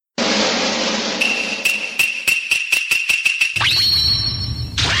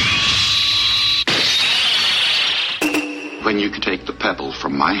you take the pebble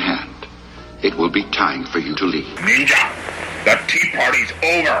from my hand, it will be time for you to leave. Ninja, the tea party's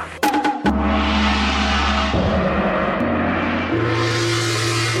over.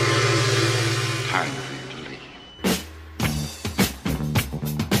 Time for you to leave.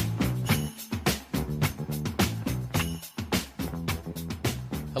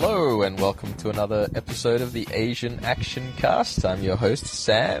 Hello and welcome to another episode of the Asian Action Cast. I'm your host,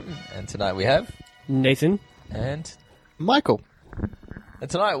 Sam, and tonight we have... Nathan. And... Michael. And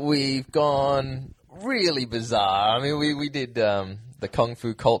tonight we've gone really bizarre. I mean, we did the Kung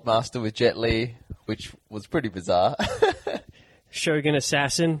Fu Cult Master with Jet Li, which was pretty bizarre. Shogun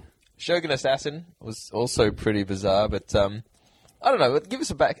Assassin. Shogun Assassin was also pretty bizarre, but I don't know. Give us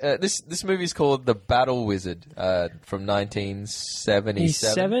a back. This movie's called The Battle Wizard from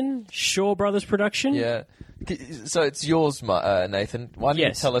 1977. Shaw Brothers production. Yeah. So it's yours, Nathan. Why don't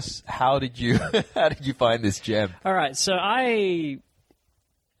you tell us how did you find this gem? All right. So I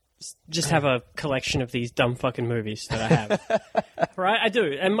just have a collection of these dumb fucking movies that I have. Right, I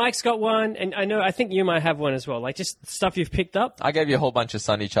do. And Mike's got one, and I think you might have one as well. Like just stuff you've picked up. I gave you a whole bunch of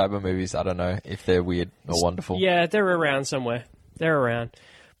Sonny Chiba movies. I don't know if they're weird or wonderful. Yeah, they're around somewhere. They're around.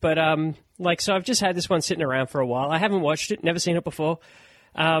 But so I've just had this one sitting around for a while. I haven't watched it, never seen it before.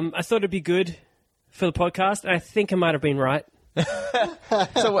 I thought it'd be good for the podcast, and I think I might have been right.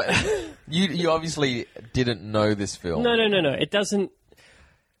 So what, you obviously didn't know this film. No. It doesn't.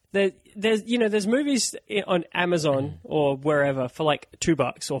 There's movies on Amazon or wherever for like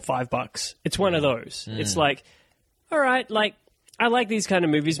 $2 or $5. It's one of those. It's like, all right, like I like these kind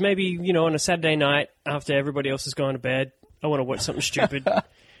of movies. Maybe on a Saturday night after everybody else has gone to bed, I want to watch something stupid, and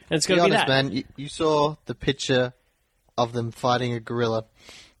it's going to be honest, that. man. You saw the picture of them fighting a gorilla,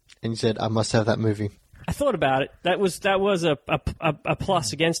 and you said, "I must have that movie." I thought about it. That was a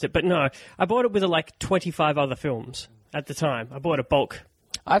plus against it, but no, I bought it with like 25 other films at the time. I bought a bulk.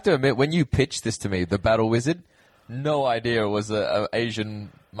 I have to admit, when you pitched this to me, The Battle Wizard, no idea it was an Asian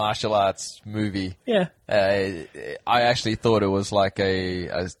martial arts movie. Yeah. I actually thought it was like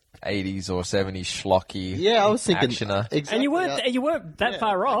a 80s or 70s schlocky Yeah, I was thinking actioner. Exactly. And you weren't that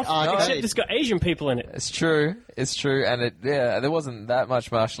far off, except it's got Asian people in it. It's true, and there wasn't that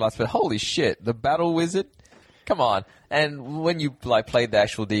much martial arts, but holy shit, The Battle Wizard, come on! And when you played the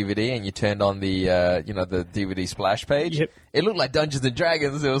actual DVD and you turned on the the DVD splash page, it looked like Dungeons and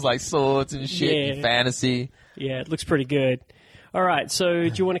Dragons. There was like swords and shit, and fantasy. Yeah, it looks pretty good. All right, so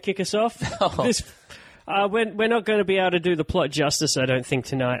do you want to kick us off? We're not going to be able to do the plot justice, I don't think,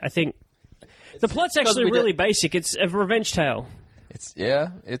 tonight. I think the plot's actually really basic. It's a revenge tale.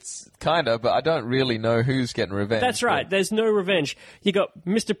 It's kind of, but I don't really know who's getting revenge. That's right. There's no revenge. You got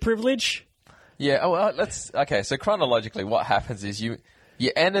Mr. Privilege. Yeah. Oh, well, okay. So chronologically, what happens is you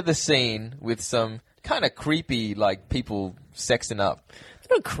enter the scene with some kind of creepy people sexing up. It's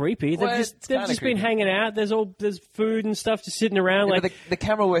not creepy. They've just been hanging out. There's food and stuff just sitting around. Yeah, but the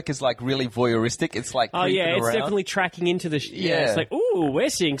camera work is really voyeuristic. It's like it's around. definitely tracking into the. It's like, ooh, we're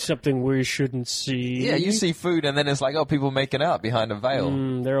seeing something we shouldn't see. Yeah, you see food, and then it's like, people making out behind a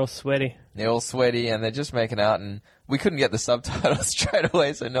veil. They're all sweaty. They're all sweaty, and they're just making out, and we couldn't get the subtitles straight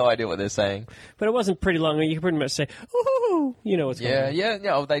away, so no idea what they're saying. But it wasn't pretty long. You could pretty much say, ooh, what's going on.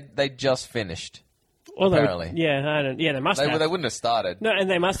 Yeah. They just finished. Although, apparently. They must have. They wouldn't have started. No, and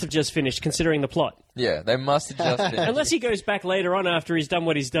they must have just finished, considering the plot. Yeah, they must have just finished. Unless he goes back later on after he's done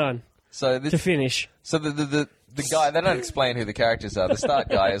what he's done to finish. So the guy, they don't explain who the characters are. The start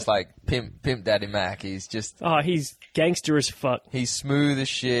guy is like Pimp Daddy Mac. He's just... Oh, he's gangster as fuck. He's smooth as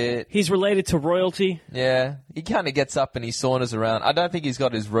shit. He's related to royalty. Yeah. He kind of gets up and he saunters around. I don't think he's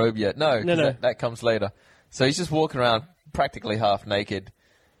got his robe yet. No. That comes later. So he's just walking around practically half naked.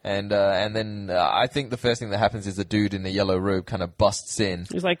 And then I think the first thing that happens is a dude in a yellow robe kind of busts in.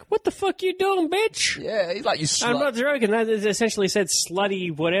 He's like, "What the fuck you doing, bitch?" Yeah, he's like, "You slut." I'm not joking. That essentially said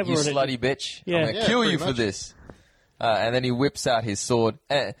slutty whatever. You slutty bitch. Yeah. I'm going to kill you much. for this. And then he whips out his sword.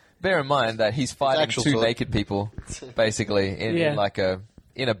 Bear in mind that he's fighting two naked people, basically,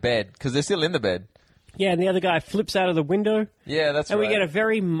 in a bed, because they're still in the bed. Yeah, and the other guy flips out of the window. Yeah, that's right. And we get a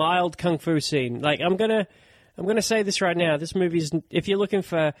very mild kung fu scene. Like, I'm gonna say this right now. This movie's, if you're looking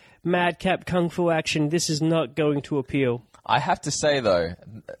for madcap kung fu action, this is not going to appeal. I have to say, though,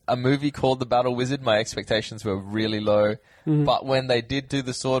 a movie called The Battle Wizard, my expectations were really low. Mm-hmm. But when they did do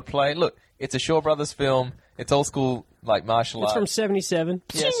the sword play, look, it's a Shaw Brothers film. It's old school, martial arts. It's from 1977.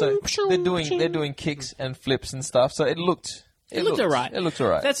 Yeah, so they're doing kicks and flips and stuff. So it looked all right. It looked all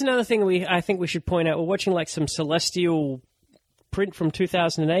right. That's another thing I think we should point out. We're watching some Celestial print from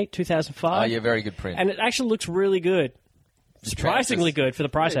 2008, 2005. Oh, yeah, very good print. And it actually looks really good. surprisingly good for the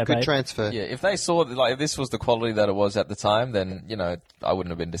price I Good paid. transfer. Yeah, if they saw that, like, if this was the quality that it was at the time, then I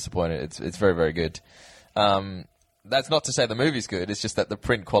wouldn't have been disappointed. It's very, very good. That's not to say the movie's good. It's just that the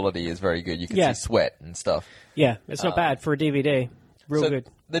print quality is very good. You can see sweat and stuff. Yeah, it's not bad for a DVD. Real So good.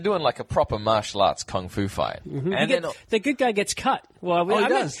 they're doing like a proper martial arts kung fu fight, and then The good guy gets cut. Well, he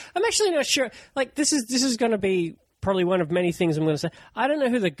does. I'm actually not sure. Like, this is going to be probably one of many things I'm going to say. I don't know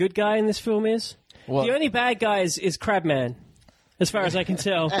who the good guy in this film is. Well- The only bad guy is Crabman, as far as I can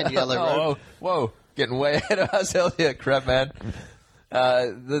tell. And Yellow Robe. whoa, getting way ahead of ourselves here, crap, man.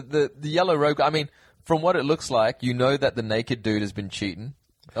 The yellow robe. I mean, from what it looks like, you know that the naked dude has been cheating.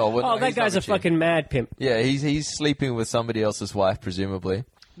 No, that he's guy's not a cheating. fucking mad pimp. Yeah, he's sleeping with somebody else's wife, presumably.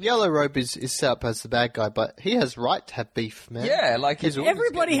 Yellow Robe is set up as the bad guy, but he has right to have beef, man. Yeah, like His he's- organs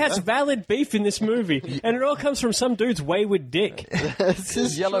Everybody get has better. valid beef in this movie, and it all comes from some dude's wayward dick. This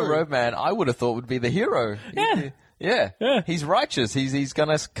is Yellow true. Robe Man, I would have thought would be the hero. Yeah. Yeah. He's righteous. He's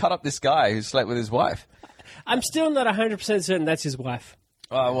gonna cut up this guy who slept with his wife. I'm still not 100% certain that's his wife.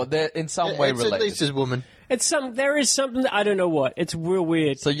 Well, they're in some way It's related. at least his woman. There is something that I don't know what. It's real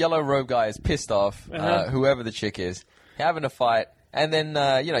weird. So Yellow Robe guy is pissed off, whoever the chick is, having a fight, and then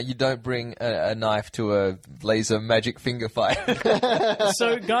you don't bring a knife to a laser magic finger fight.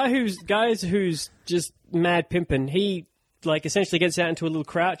 So guys who's just mad pimping, he like essentially gets out into a little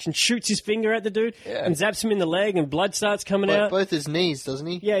crouch and shoots his finger at the dude and zaps him in the leg, and blood starts coming out. Both his knees, doesn't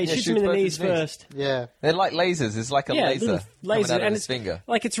he? Yeah, he shoots him in the both knees his knees. first. Yeah. They're like lasers. It's like a Yeah, laser little coming out of and his it's finger.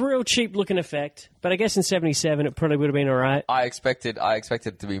 like it's real cheap looking effect. But I guess in '77 it probably would have been all right. I expected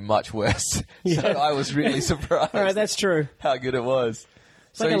it to be much worse. So I was really surprised. All right, that's true. how good it was.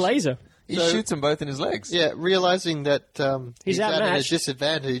 It's like a laser. He So- shoots them both in his legs. Yeah, realizing that he's at a outmatched.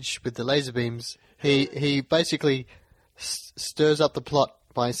 disadvantage with the laser beams, he basically stirs up the plot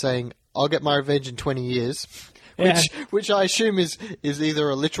by saying, "I'll get my revenge in 20 years," Yeah. which I assume is either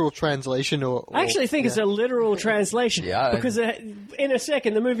a literal translation or I actually think it's a literal translation. Yeah. Because in a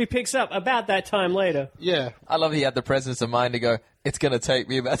second the movie picks up about that time later. yeah. I love he had the presence of mind to go, it's going to take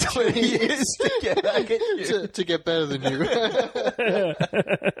me about 20 years to get back at you. to get better than you.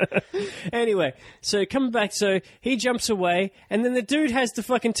 Anyway, so coming back, so he jumps away, and then the dude has the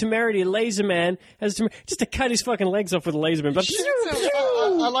fucking temerity, Laser Man, just to cut his fucking legs off with a laser beam. But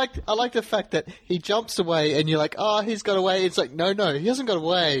I like the fact that he jumps away and you're like, oh, he's got away. It's like, no, he hasn't got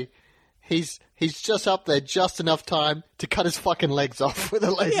away. He's just up there just enough time to cut his fucking legs off with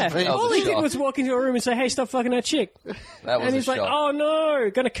a laser yeah, beam. all a he did shock. was walk into a room and say, "Hey, stop fucking that chick," That was and a he's like, shock. "Oh no,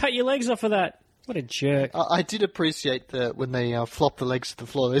 gonna cut your legs off of that." What a jerk! I did appreciate that when they flop the legs to the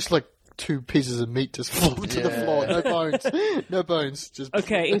floor. There's like two pieces of meat just flop to the floor. No bones. No bones. Just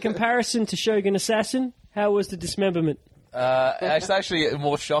Okay, in comparison to Shogun Assassin, how was the dismemberment? It's actually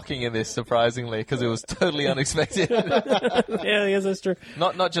more shocking in this, surprisingly, because it was totally unexpected. Yeah, yes, that's true.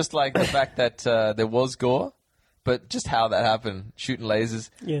 Not just like the fact that there was gore, but just how that happened, shooting lasers.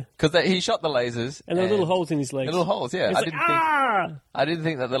 Yeah. Because he shot the lasers. And there were little holes in his legs. Little holes, yeah. It's I like, I didn't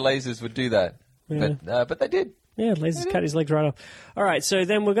think that the lasers would do that. But they did. Yeah, lasers cut his legs right off. All right, so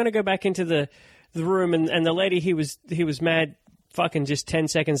then we're going to go back into the room, and the lady he was mad fucking just 10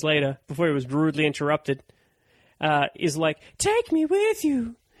 seconds later, before he was rudely interrupted, is like, "Take me with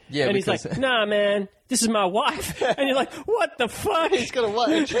you." Yeah, and he's because like, "Nah, man, this is my wife." And you're like, "What the fuck?" he's got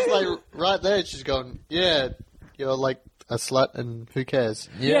away. And she's like right there. She's going, yeah, you're like a slut, and who cares?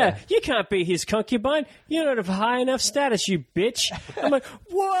 Yeah, you can't be his concubine. You're not of high enough status, you bitch. I'm like,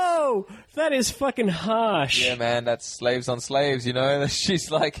 whoa, that is fucking harsh. Yeah, man, that's slaves on slaves, you know? She's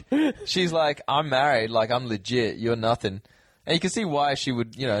like, I'm married, like, I'm legit, you're nothing. And you can see why she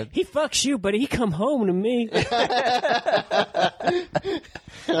would, He fucks you, but he come home to me.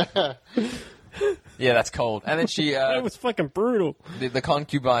 Yeah, that's cold. And then she, That was fucking brutal. the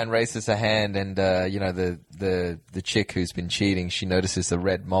concubine raises her hand, and the chick who's been cheating, she notices the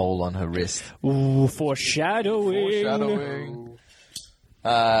red mole on her wrist. Ooh, foreshadowing.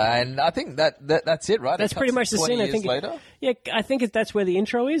 And I think that's it, right? That's It pretty cuts much the 20 scene. I years think. later. Yeah, I think that's where the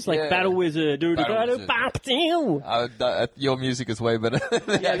intro is, like Yeah. Battle Wizard. Battle Wizard. Your music is way better.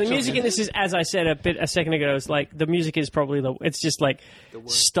 Yeah, the music in this is, as I said a second ago, is like the music is probably it's just like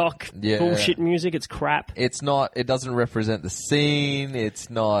stock Yeah. bullshit music. It's crap. It's not. It doesn't represent the scene. It's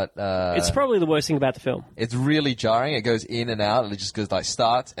not. It's probably the worst thing about the film. It's really jarring. It goes in and out. It just goes like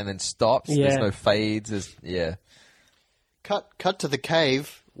starts and then stops. Yeah. There's no fades. Yeah. Cut to the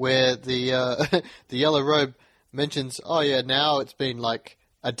cave where the the Yellow Robe mentions, oh yeah, now it's been like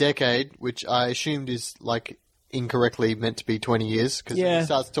a decade, which I assumed is like incorrectly meant to be 20 years, because Yeah. he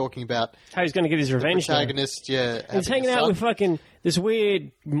starts talking about How he's going to get his the revenge. now. protagonist. Yeah, He's having hanging a out son. with fucking this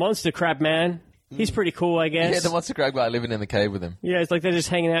weird monster crab man. He's pretty cool, I guess. Yeah, the monster crab guy living in the cave with him. Yeah, it's like they're just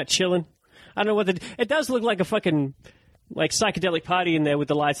hanging out, chilling. I don't know what it does look like a fucking like psychedelic party in there with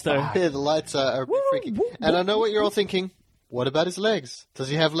the lights, though. Yeah, the lights are a bit freaky. And I know what you're all thinking. What about his legs? Does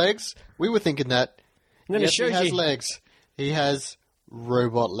he have legs? We were thinking that. And then Yes, it shows he has you legs. He has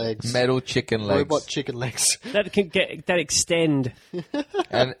robot legs. Metal chicken legs. Robot chicken legs. that extend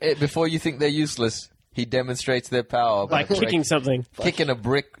And before you think they're useless, he demonstrates their power by kicking something. Kicking a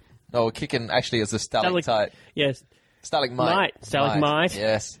brick. No, kicking actually as a stalactite. Yes. Stalagmite. Stalagmite.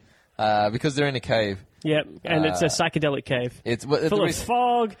 Yes. Because they're in a cave. Yep. And it's a psychedelic cave. It's Full of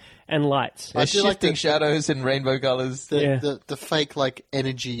fog and lights. There's I do like shifting the- shadows in rainbow colors. The fake like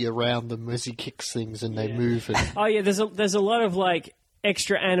energy around them as he kicks things and they move. And, Oh yeah, there's a lot of like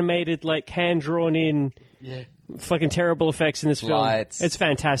extra animated, like hand drawn in, yeah. fucking terrible effects in this film. Lights. It's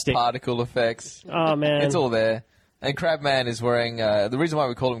fantastic. Particle effects. Oh man, It's all there. And Crabman is wearing... the reason why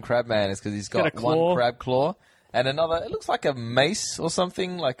we call him Crabman is because he's got got a claw. one crab claw and another... It looks like a mace or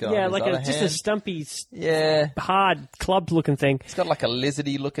something. Like on yeah, his like other just a hand. stumpy, Yeah. hard club looking thing. He's got like a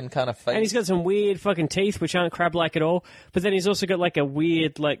lizardy looking kind of face. And he's got some weird fucking teeth, which aren't crab-like at all. But then he's also got like a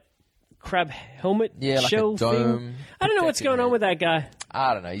weird, like, crab helmet Yeah, like a shell dome thing. I don't know what's going on with that guy.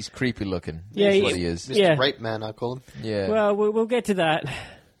 I don't know. He's creepy looking. Yeah, That's he- what he is. Mr. Yeah. Rape Man, I call him. Yeah. Well, we'll get to that.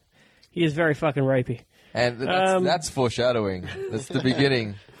 He is very fucking rapey. And that's foreshadowing. That's the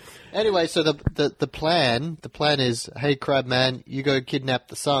beginning. Anyway, so the plan is, hey, Crabman, you go kidnap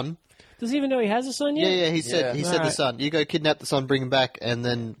the son. Does he even know he has a son yet? Yeah, he said Yeah. the Right. son. You go kidnap the son, bring him back, and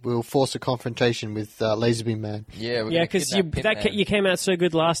then we'll force a confrontation with Laserbeam Man. Yeah, we're Yeah, gonna because kidnap Pitman. you came out so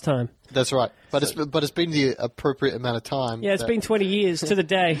good last time. That's right. But it's been the appropriate amount of time. Yeah, it's that- been 20 years to the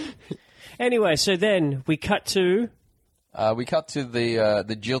day. Anyway, so then we cut to... We cut to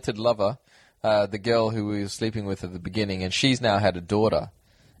the jilted lover, the girl who we were sleeping with at the beginning, and she's now had a daughter.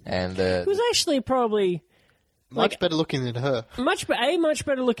 And Who's actually probably much better looking than her. much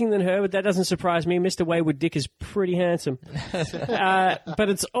better looking than her, but that doesn't surprise me. Mr. Wayward Dick is pretty handsome. But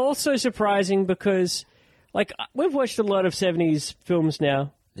it's also surprising because, like, we've watched a lot of 70s films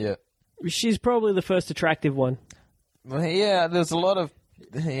now. yeah, She's probably the first attractive one. well, yeah. There's a lot of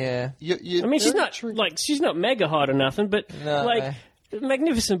yeah. You, I mean, she's very not true. like she's not mega hot or nothing, but No. like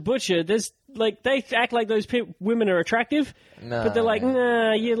Magnificent Butcher, there's like they act like those women are attractive, No. but they're like,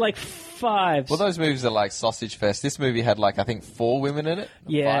 nah, you're like fives. Well, those movies are like Sausage Fest. This movie had like I think 4 women in it.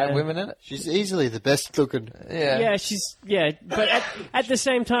 Yeah. 5 women in it. She's easily the best looking. Yeah, but at the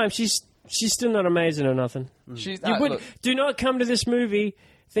same time, she's still not amazing or nothing. She's You would look, do not come to this movie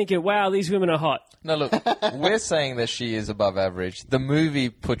thinking, wow, these women are hot. no, look. We're saying that she is above average. The movie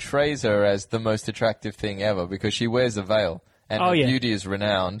portrays her as the most attractive thing ever because she wears a veil and Oh, her yeah. beauty is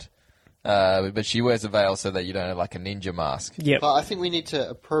renowned. But she wears a veil so that you don't have like a ninja mask. Yep. But I think we need to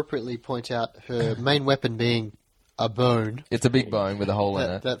appropriately point out her main weapon being a bone It's a big bone with a hole in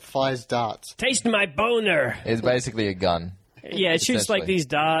it. that fires darts. Taste my boner. It's basically a gun. Yeah, it shoots like Essentially. these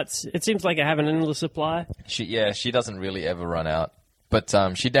darts. It seems like I have an endless supply. She doesn't really ever run out. But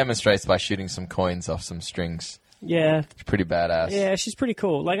she demonstrates by shooting some coins off some strings. Yeah. It's pretty badass. Yeah, she's pretty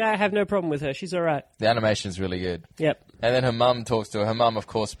cool. Like, I have no problem with her. She's all right. The animation's really good. Yep. And then her mum talks to her. Her mum, of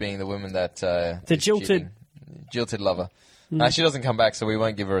course, being the woman that... The is jilted- cheating. Jilted lover. She doesn't come back, so we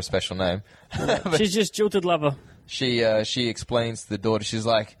won't give her a special name. She's just jilted lover. She explains to the daughter, she's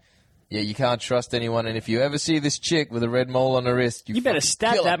like, yeah, you can't trust anyone, and if you ever see this chick with a red mole on her wrist, You better fucking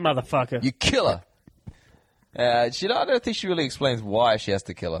stab kill her. that motherfucker. You kill her. I don't think she really explains why she has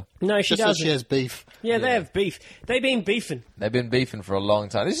to kill her. No, she Just so doesn't. she has beef. Yeah, they have beef. They've been beefing. They've been beefing for a long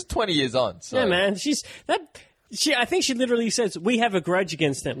time. This is 20 years on. So. Yeah, man. I think she literally says, we have a grudge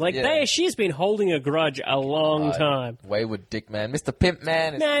against them. Like, Yeah. she's been holding a grudge a long time. Wayward Dick Man. Mr. Pimp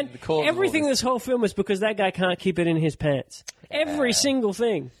Man. is Man, the cause of all everything this. this whole film is because that guy can't keep it in his pants. Every single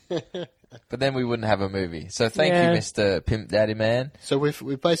thing. But then we wouldn't have a movie. So thank Yeah. you, Mr. Pimp Daddy Man. So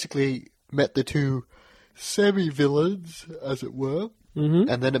we've basically met the two semi-villains, as it were. Mm-hmm.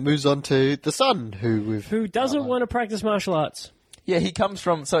 And then it moves on to the son, Who doesn't want to practice martial arts? Yeah, he comes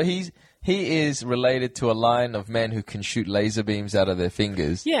from... So he is related to a line of men who can shoot laser beams out of their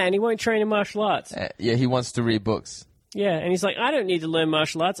fingers. Yeah, and he won't train in martial arts. Yeah, he wants to read books. Yeah, and he's like, I don't need to learn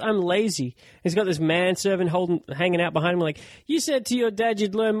martial arts. I'm lazy. He's got this manservant hanging out behind him like, you said to your dad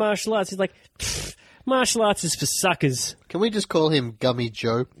you'd learn martial arts. He's like, martial arts is for suckers. Can we just call him Gummy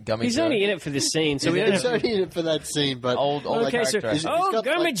Joe? Gummy He's Joe. only in it for this scene, so we don't It's have... only in it for that scene, but Old Okay, so character. He's got,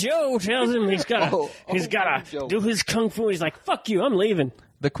 Gummy like- Joe tells him he's got Gummy to Joe. do his kung fu. He's like, "Fuck you, I'm leaving."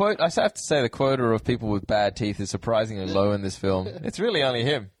 The quote, I have to say, the quota of people with bad teeth is surprisingly low in this film. It's really only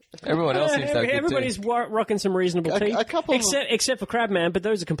him. Everyone else seems to have good Everybody's teeth. rocking some reasonable teeth, a couple of- except for Crabman, but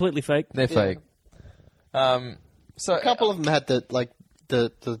those are completely fake. They're fake. So A couple of them had the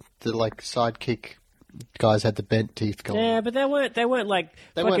sidekick guys had the bent teeth going. Yeah, but they weren't like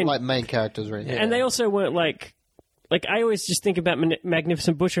They fucking, weren't like main characters or anything. and they also weren't like I always just think about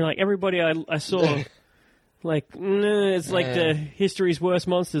Magnificent Butcher, like everybody I saw. Like, it's like the history's worst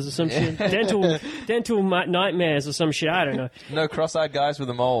monsters or some shit. Dental nightmares or some shit. I don't know. no cross-eyed guys with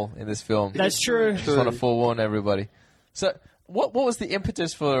a mole in this film. That's true. Just want to forewarn everybody. So, what was the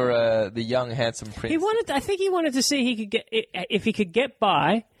impetus for the young, handsome prince? I think he wanted to see if he could get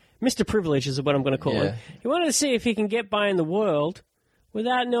by. Mr. Privilege is what I'm going to call him. He wanted to see if he can get by in the world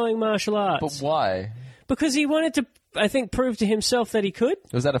without knowing martial arts. But why? Because he wanted to, I think, prove to himself that he could.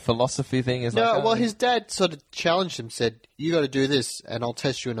 Was that a philosophy thing? His dad sort of challenged him, said, "You got to do this, and I'll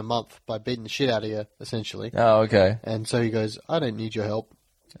test you in a month by beating the shit out of you, essentially." Oh, okay. And so he goes, "I don't need your help."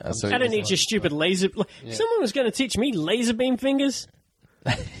 So I don't need your stupid laser. Someone was going to teach me laser beam fingers.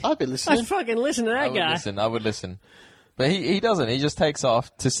 I'd be listening. I'd fucking listen to that guy. I would listen. But he doesn't. He just takes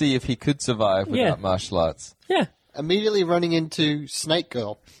off to see if he could survive without martial arts. Yeah. Immediately running into Snake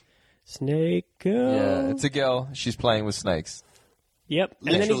Girl. Snake girl. Yeah, it's a girl. She's playing with snakes. Yep. And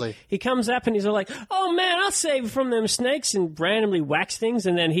Literally. then he comes up and he's all like, "Oh man, I'll save you from them snakes," and randomly whacks things,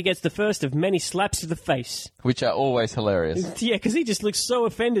 and then he gets the first of many slaps to the face. Which are always hilarious. Yeah, because he just looks so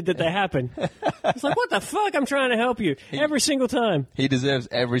offended that they happen. He's like, "What the fuck? I'm trying to help you." Every single time. He deserves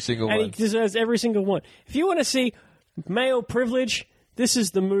every single And he one. deserves every single one. If you want to see male privilege, this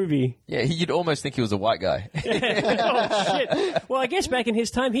is the movie. Yeah, you'd almost think he was a white guy. Oh shit! Well, I guess back in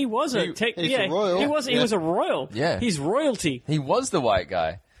his time, he was a he's a royal. He was a royal. Yeah. He's royalty. He was the white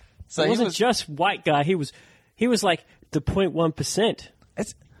guy. So He he wasn't was. just white guy. He was like the 0.1%.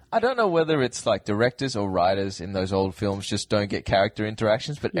 I don't know whether it's like directors or writers in those old films just don't get character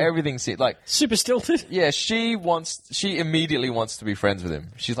interactions, but everything's like. Super stilted. Yeah, she immediately wants to be friends with him.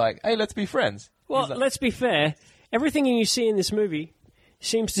 She's like, "Hey, let's be friends." Well, He's like, let's be fair. Everything you see in this movie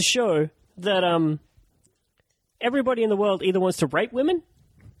seems to show that everybody in the world either wants to rape women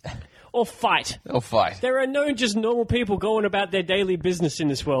or fight. Or fight. There are no just normal people going about their daily business in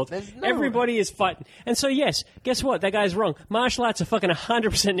this world. Everybody is fighting. And so, yes, guess what? That guy's wrong. Martial arts are fucking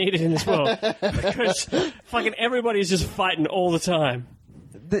 100% needed in this world. Because fucking everybody is just fighting all the time.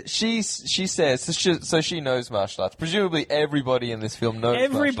 She says so. She knows martial arts. Presumably, everybody in this film knows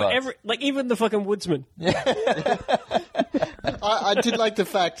martial arts. Like even the fucking woodsman. I did like the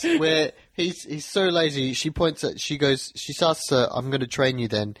fact where he's so lazy. She points at. She goes. She starts to. "I'm going to train you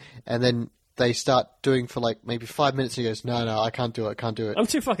then," and then they start doing for like maybe 5 minutes. And he goes, "No, I can't do it. I can't do it. I'm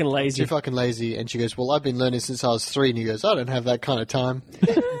too fucking lazy. Too fucking lazy." And she goes, "Well, I've been learning since I was 3." And he goes, "I don't have that kind of time."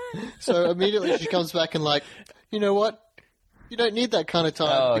 So immediately she comes back and like, "You know what? You don't need that kind of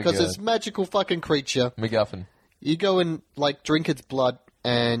time because God. it's magical fucking creature. MacGuffin. You go and like drink its blood,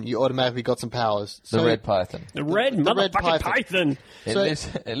 and you automatically got some powers." The red python. The red the red motherfucking python. python. It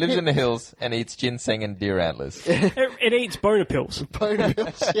So- lives in the hills and eats ginseng and deer antlers. It eats boner pills. Boner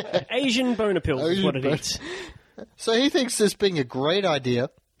pills, yeah. Asian boner pills is Asian what it boner- eats. So he thinks this being a great idea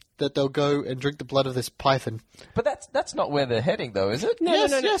that they'll go and drink the blood of this python. But that's not where they're heading, though, is it? No, Yes,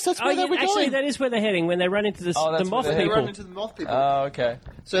 no, no, no. yes, that's where they were Actually, going. that is where they're heading when they run into the that's moth where They they're run people. into the moth people. Oh, okay.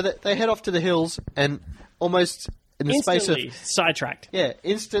 So they head off to the hills, and almost in the space of Instantly sidetracked.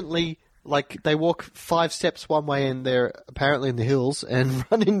 instantly, like they walk 5 steps one way, and they're apparently in the hills, and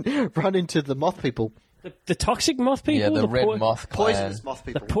run into the moth people, The toxic moth people? Yeah, the red po- moth clan. poisonous moth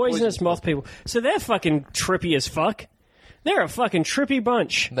people, The poisonous moth people. So they're fucking trippy as fuck. They're a fucking trippy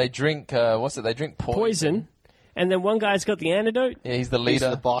bunch. They drink, They drink Poison. And then one guy's got the antidote. Yeah, he's the He's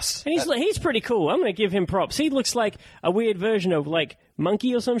leader. the boss. And he's pretty cool. I'm going to give him props. He looks like a weird version of, like,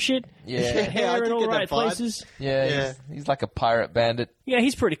 Monkey or some shit. Yeah. Yeah, I Hair in did all get that right vibe. places. Yeah, Yeah. He's like a pirate bandit. Yeah,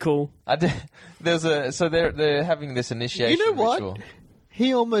 he's pretty cool. So they're having this initiation You know what? ritual.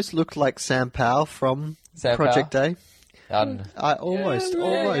 He almost looked like Sam Powell from Sam Project A. And, I almost.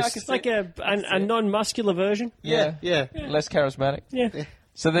 It's like a non-muscular version. yeah, Yeah. less charismatic. Yeah.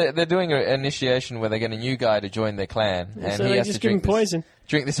 So they're doing an initiation where they get a new guy to join their clan, and So he they has just to give him drink poison.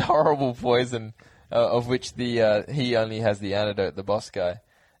 drink this horrible poison, of which he only has the antidote, the boss guy.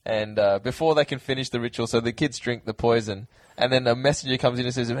 And before they can finish the ritual, so the kids drink the poison, and then a messenger comes in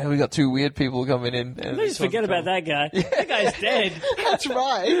and says, "Man, we got 2 weird people coming in." And Let's forget about that guy. That guy's dead. That's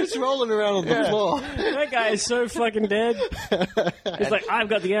right. He was rolling around on the floor. That guy is so fucking dead. He's like, "I've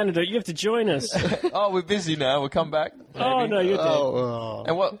got the antidote. You have to join us." Oh, we're busy now. We'll come back. Oh, maybe." no, you're dead. Oh,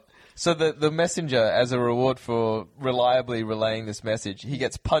 And what? So the messenger, as a reward for reliably relaying this message, he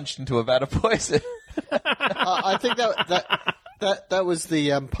gets punched into a vat of poison. I think That was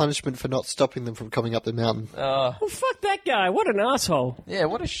the punishment for not stopping them from coming up the mountain. Well, fuck that guy. What an asshole. Yeah,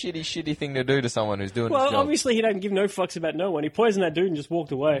 what a shitty thing to do to someone who's doing his Well, job. obviously he doesn't give no fucks about no one. He poisoned that dude and just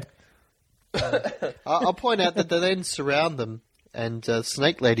walked away. I'll point out that they then surround them, and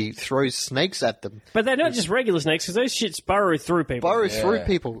Snake Lady throws snakes at them. But they're not just regular snakes, because those shits burrow through people. Burrow Yeah. through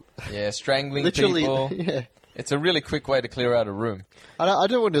people. Yeah, strangling Literally, people. yeah. It's a really quick way to clear out a room. I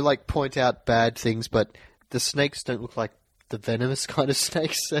don't want to point out bad things, but the snakes don't look like the venomous kind of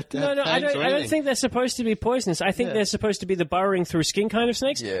snakes that No, have I fangs or don't anything. think they're supposed to be poisonous. I think Yeah. they're supposed to be the burrowing through skin kind of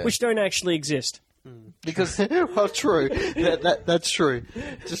snakes, Yeah. which don't actually exist. Because Well, true. That's true.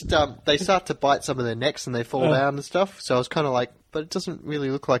 Just they start to bite some of their necks and they fall down and stuff. So I was kind of like, but it doesn't really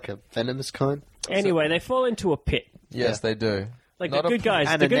look like a venomous kind. Anyway, they fall into a pit. yes, they do. Like Not the good guys,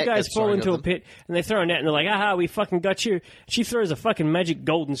 and the a good net guys that's fall throwing into at a them. pit and they throw a net and they're like, "Aha, we fucking got you!" She throws a fucking magic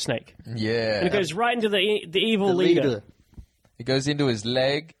golden snake Yeah. and it goes right into the evil The leader. It goes into his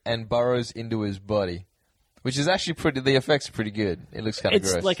leg and burrows into his body, which is actually the effects are pretty good. It looks kind of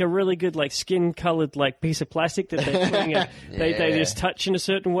It's gross. like a really good skin colored piece of plastic that they're putting they Yeah. just touch in a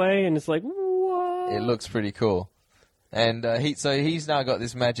certain way and it's like, what? It looks pretty cool. And he's now got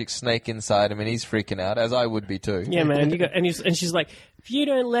this magic snake inside him, and he's freaking out, as I would be too. Yeah, man. And she's like, if you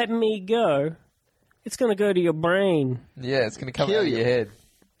don't let me go, it's gonna go to your brain. Yeah, it's going to come Kill out of you. your head.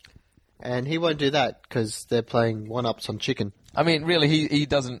 And he won't do that because they're playing one-ups on chicken. I mean, really, he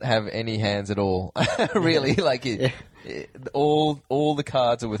doesn't have any hands at all. Really, all the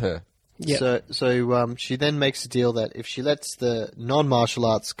cards are with her. Yep. So she then makes a deal that if she lets the non-martial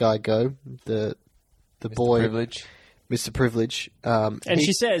arts guy go, the boy, Privilege. Mr. Privilege, And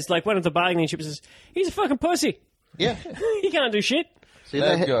she says, one of the bargaining chips says, he's a fucking pussy. yeah, He can't do shit. so you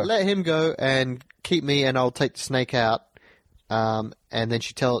Let him go. let him go and keep me, and I'll take the snake out. And then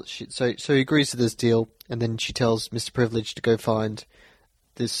so he agrees to this deal, and then she tells Mr. Privilege to go find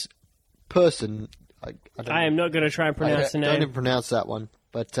this person. I am not going to try and pronounce the don't name. even pronounce that one,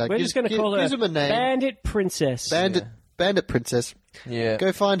 but We're just going to call her gives him a name. Bandit Princess. Bandit Princess. Yeah.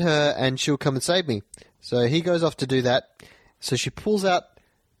 Go find her and she'll come and save me. So he goes off to do that. So she pulls out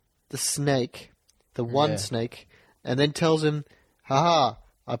the snake, the one Yeah. snake, and then tells him, haha,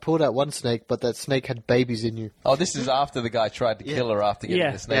 I pulled out one snake, but that snake had babies in you. Oh, this is after the guy tried to kill her after getting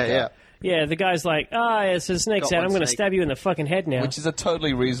Yeah. the snake Yeah, out. Yeah, the guy's like, it's a snake's Got out. one I'm going to snake. stab you in the fucking head now. Which is a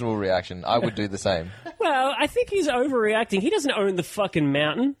totally reasonable reaction. I would do the same. Well, I think he's overreacting. He doesn't own the fucking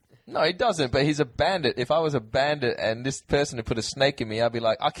mountain. No, he doesn't, but he's a bandit. If I was a bandit and this person had put a snake in me, I'd be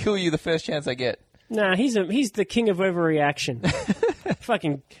like, I'll kill you the first chance I get. Nah, he's the king of overreaction.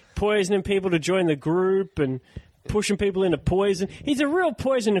 Fucking poisoning people to join the group and pushing people into poison. He's a real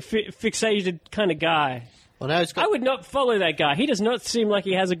poison fixated kind of guy. Well, now I would not follow that guy. He does not seem like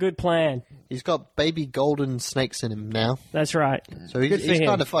he has a good plan. he's got baby golden snakes in him now. That's right. So Good he's for him.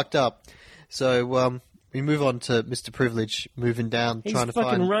 kind of fucked up. So we move on to Mr. Privilege moving down, He's trying to fucking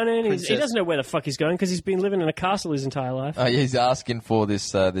find running. He Princess. doesn't know where the fuck he's going because he's been living in a castle his entire life. He's asking for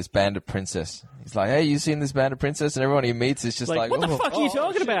this bandit princess. He's like, hey, you seen this bandit princess? And everyone he meets is just like, what the "Oh, fuck are you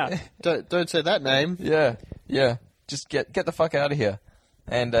talking about? Don't say that name. Yeah. Just get the fuck out of here.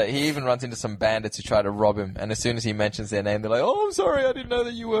 And he even runs into some bandits who try to rob him. And as soon as he mentions their name, they're like, oh, I'm sorry, I didn't know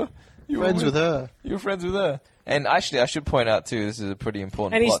that you were Friends with her. You were friends with her. And actually, I should point out too, this is a pretty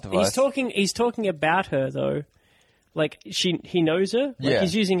important And plot device. he's talking about her though. Like he knows her. Like Yeah.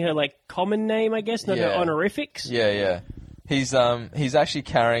 he's using her common name, I guess, not her Yeah. honorifics. Yeah. He's actually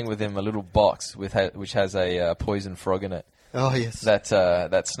carrying with him a little box which has a poison frog in it Oh yes.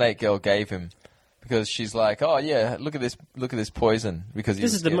 that Snake Girl gave him because she's like, oh yeah, look at this poison because he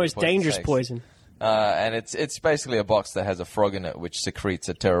This was is the scared of most dangerous snakes. poison. And it's basically a box that has a frog in it which secretes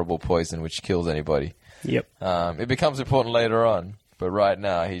a terrible poison which kills anybody. Yep. It becomes important later on, but right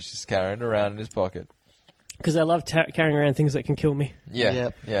now he's just carrying it around in his pocket. Because I love carrying around things that can kill me. Yeah.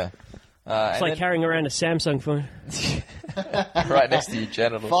 It's like carrying around a Samsung phone. right next to your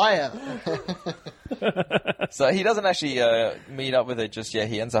genitals. Fire. So he doesn't actually meet up with her just yet.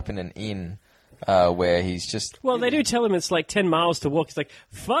 He ends up in an inn where he's just... Well, they do tell him it's 10 miles to walk. He's like,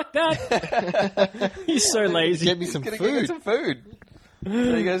 fuck that. He's so lazy. Get me some Gonna get food. some food.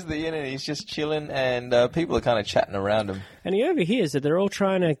 So he goes to the inn and he's just chilling and people are kind of chatting around him. And he overhears that they're all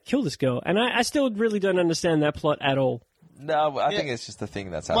trying to kill this girl. And I still really don't understand that plot at all. No, I think it's just the thing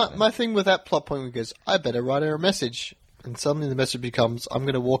that's happening. My thing with that plot point was, I better write her a message. And suddenly the message becomes, I'm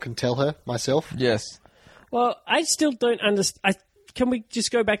going to walk and tell her myself. Yes. Well, I still don't understand. Can we just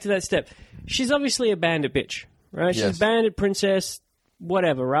go back to that step? She's obviously a bandit bitch, right? Yes. She's a bandit princess,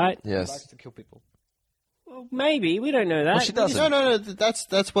 whatever, right? Likes Yes. to kill people. Well, maybe. We don't know that. Well, she doesn't. No.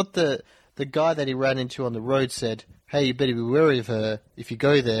 That's what the the guy that he ran into on the road said, "Hey, you better be wary of her. If you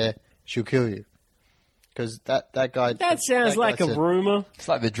go there, she'll kill you." Because that guy... That sounds like a rumor. It's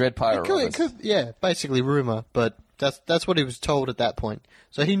like the Dread Pirate Robbers. Yeah, basically rumor, but that's what he was told at that point.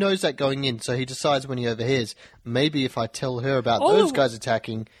 So he knows that going in, so he decides when he overhears, maybe if I tell her about those guys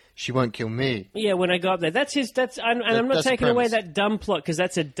attacking, she won't kill me. Yeah, when I go up there. I'm not that's taking the away premise. that dumb plot, because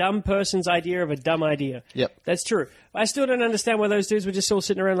that's a dumb person's idea of a dumb idea. Yep. That's true. I still don't understand why those dudes were just all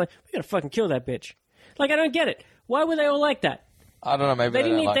sitting around like, we gotta fucking kill that bitch. Like, I don't get it. Why were they all like that? I don't know, maybe They they,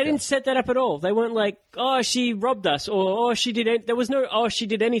 didn't. don't like They it. didn't set that up at all. They weren't like, "Oh, she robbed us," or "Oh, she did." There was no "Oh, she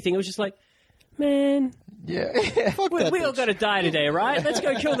did anything." It was just like, "Man, Yeah. Fuck we that all bitch. got to die today, right? Let's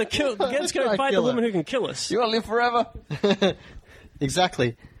go kill the kill. Let's go Right, fight the kill her. woman who can kill us." You want to live forever?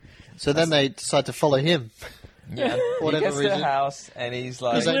 Exactly. So then they decide to follow him. Yeah. Whatever he gets to reason. the house and he's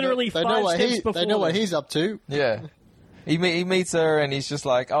like... He's literally they 5 know what steps before They know what them. he's up to. Yeah. He meets her and he's just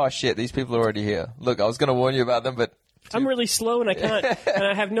like, oh shit, these people are already here. Look, I was going to warn you about them, but I'm really slow and I can't, and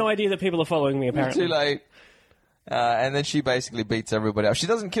I have no idea that people are following me. Apparently, too late. And then she basically beats everybody up. She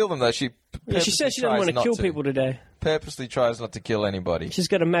doesn't kill them though. She She says she doesn't want to kill people today. Purposely tries not to kill anybody. She's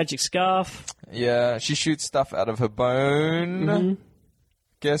got a magic scarf. Yeah, she shoots stuff out of her bone. Mm-hmm.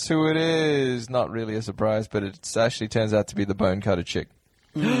 Guess who it is? Not really a surprise, but it actually turns out to be the bone cutter chick.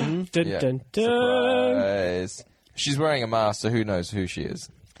 Dun, Yeah. dun, dun. Surprise. She's wearing a mask, so who knows who she is.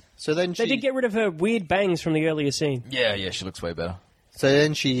 So then They did get rid of her weird bangs from the earlier scene. Yeah, she looks way better.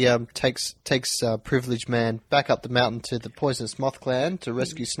 she takes Privileged Man back up the mountain to the Poisonous Moth Clan to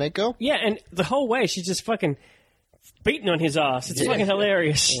rescue Snake Girl. Yeah, and the whole way she's just fucking beating on his ass. It's fucking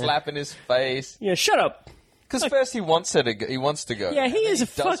hilarious. Slapping his face. Yeah, shut up. Because first he wants to go. Yeah, he And then is doesn't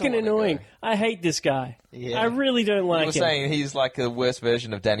fucking wanna annoying. go. I hate this guy. Yeah. I really don't You like were him. saying he's like the worst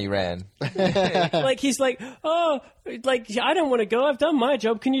version of Danny Rand. Like, he's like, oh, like, I don't want to go. I've done my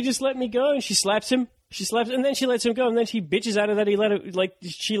job. Can you just let me go? And she slaps him. And then she lets him go. And then she bitches out of that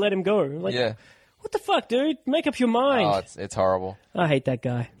she let him go. Like, Yeah. what the fuck, dude? Make up your mind. Oh, it's horrible. I hate that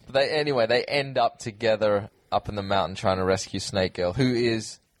guy. But they end up together up in the mountain trying to rescue Snake Girl, who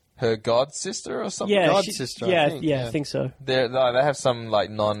is her god sister or something. Yeah, God sister, I Yeah, think, yeah, yeah. I think so. They have some like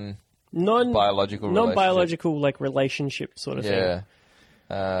non-biological non-biological like relationship sort of thing. Yeah.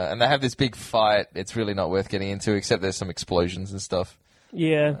 And they have this big fight. It's really not worth getting into, except there's some explosions and stuff.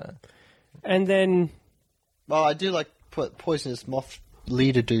 Yeah. And then Well, I do like Poisonous Moth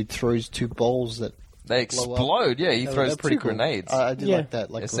leader dude throws 2 balls that They blow up. explode. Yeah, he They're throws pretty 2 cool. grenades. I do Yeah. like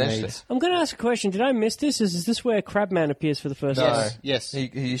that, like Essentially. grenades. I'm going to ask a question. Did I miss this? Is this where Crabman appears for the first No. time? Yes.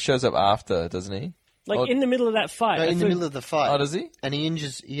 He shows up after, doesn't he? Like Oh, in the middle of that fight. No, I in the thought- middle of the fight. Oh, does he? And he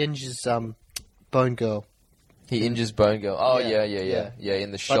injures Bone Girl. He injures Bone Girl. Oh, Yeah, yeah,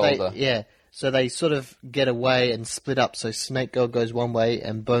 in the But shoulder. So they sort of get away and split up. So Snake Girl goes one way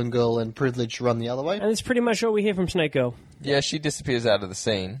and Bone Girl and Privilege run the other way. And that's pretty much all we hear from Snake Girl. Yeah, she disappears out of the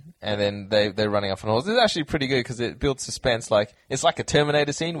scene, and then they're running off on a horse. It's actually pretty good because it builds suspense. Like it's like a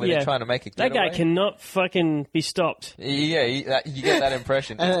Terminator scene where Yeah. they're trying to make a That guy getaway. cannot fucking be stopped. Yeah, you get that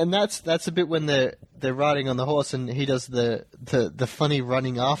impression. And that's a bit when they're riding on the horse and he does the funny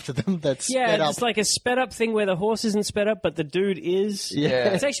running after them. That's Yeah, sped up. it's like a sped up thing where the horse isn't sped up, but the dude is. Yeah.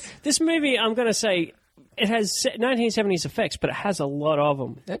 It's actually, this movie, I'm going to say, it has 1970s effects, but it has a lot of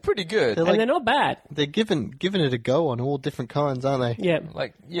them. They're pretty good. They're And they're not bad. They're giving it a go on all different kinds, aren't they? Yeah.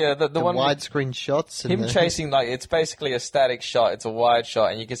 The The one with widescreen shots. And him chasing, like it's basically a static shot. It's a wide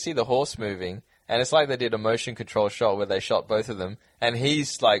shot, and you can see the horse moving. And it's like they did a motion control shot where they shot both of them, and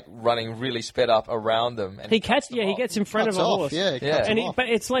he's like running really sped up around them. And He cuts them he off. gets in front cuts of a off. horse. Yeah, Yeah. cuts And them off. but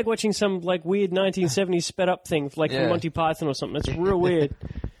it's like watching some like weird 1970s sped up thing, like Yeah. from Monty Python or something. It's real weird.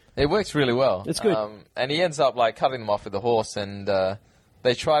 It works really well. It's good. And he ends up like cutting them off with the horse, and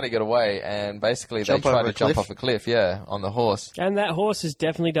they try to get away, and basically Jump they try over to a jump cliff. off a cliff. Yeah, on the horse. And that horse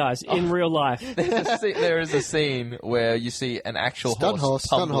definitely dies in real life. There is a scene where you see an actual Stunt horse,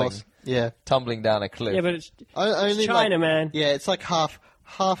 stunt tumbling, horse. Yeah. tumbling down a cliff. Yeah, but it's Only China, like, man. Yeah, it's like half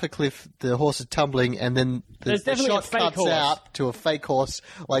a cliff. The horse is tumbling, and then the There's definitely shot a fake cuts horse. out to a fake horse,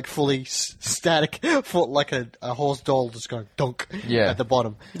 like fully static, like a horse doll just going dunk Yeah. at the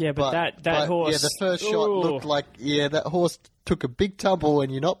bottom. Yeah, but that horse- Yeah, the first shot Ooh. looked like that horse took a big tumble,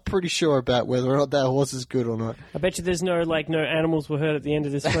 and you're not pretty sure about whether or not that horse is good or not. I bet you there's no animals were hurt at the end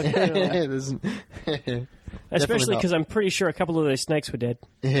of this fucking film. There's- Especially not. because I'm pretty sure a couple of those snakes were dead.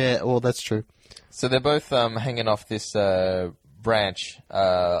 yeah, well, that's true. So they're both hanging off this branch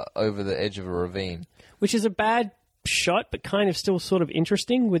over the edge of a ravine. Which is a bad shot, but kind of still sort of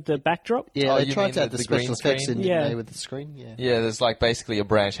interesting with the backdrop. Yeah, Oh, they you tried mean to add the the green special effects screen? in, Yeah. didn't they, with the screen? Yeah. Yeah, there's like basically a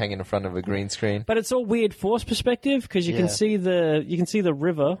branch hanging in front of a green screen. But it's all weird force perspective because you can Yeah. see the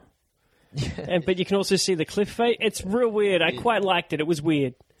river, but you can also see the cliff face. It's real weird. I quite liked it. It was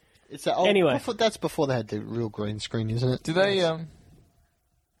weird. It's that old, Anyway. that's before they had the real green screen, isn't it? Do they?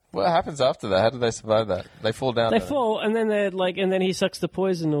 What happens after that? How do they survive that? They fall down. They don't fall, and then they're like, and then he sucks the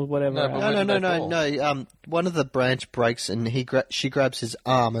poison or whatever. No, but No, when no, did no, they no, fall? no. One of the branch breaks, and she grabs his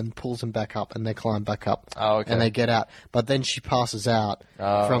arm and pulls him back up, and they climb back up. Oh, okay. And they get out, but then she passes out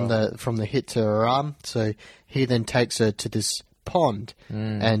from the hit to her arm. So he then takes her to this pond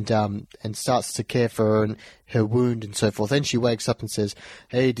and starts to care for her and her wound and so forth. Then she wakes up and says,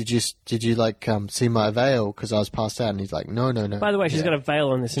 "Hey, did you see my veil? Because I was passed out." And he's like, "No, no, no." By the way, she's got a veil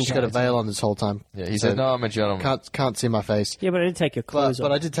on this. She's got a veil on this whole time. Yeah, he So said, "No, I'm a gentleman." Can't see my face. Yeah, but I did take your clothes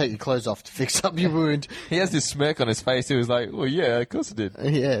But off. I did take your clothes off to fix up your wound. He has this smirk on his face. He was like, "Well, yeah, of course I did.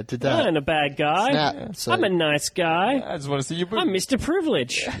 Yeah, did that. I'm a bad guy. Snap. So- I'm a nice guy. I just want to see your boob." I'm Mr.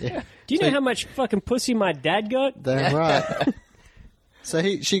 Privilege. Do you know how much fucking pussy my dad got? Damn right. So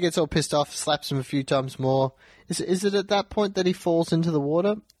she gets all pissed off, slaps him a few times more. Is it at that point that he falls into the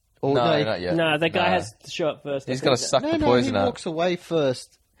water? Or No, not yet. No, the guy Nah. has to show up first. He's got to suck No, the no, poison he out. walks away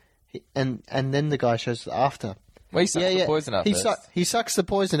first, and then the guy shows after. Well, he sucks the poison out first. He sucks the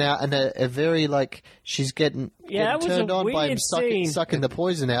poison out, and a very she's getting Yeah, that was turned a on by him weird scene. sucking the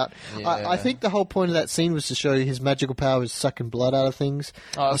poison out. Yeah. I think the whole point of that scene was to show his magical power is sucking blood out of things.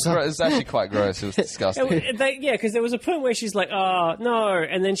 Oh, it's actually quite gross. It was disgusting. Yeah, because there was a point where she's like, oh, no.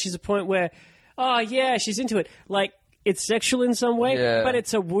 And then she's a point where, oh, yeah, she's into it. Like, it's sexual in some way, Yeah. but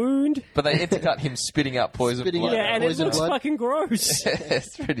it's a wound. But they intercut him spitting out poison Spitting blood. out- Yeah, and it poison looks blood. fucking gross.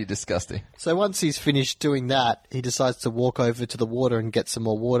 It's pretty disgusting. So once he's finished doing that, he decides to walk over to the water and get some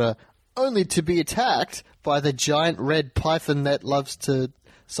more water, only to be attacked by the giant red python that loves to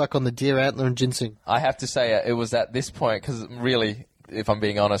suck on the deer antler and ginseng. I have to say, it was at this point, because really, if I'm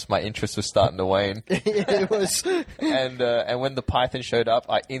being honest, my interest was starting to wane. It was. And when the python showed up,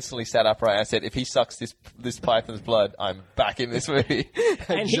 I instantly sat upright and I said, if he sucks this python's blood, I'm back in this movie.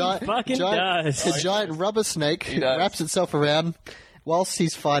 And he fucking does. A giant rubber snake does. wraps itself around. Whilst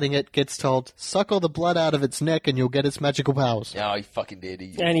he's fighting it, gets told, suck all the blood out of its neck and you'll get its magical powers. Oh, he fucking did.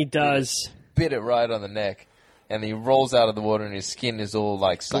 And he does. Bit it right on the neck. And he rolls out of the water and his skin is all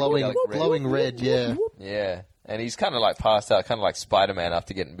like psychedelic red. Glowing red, yeah. Yeah. And he's kind of like passed out, kind of like Spider-Man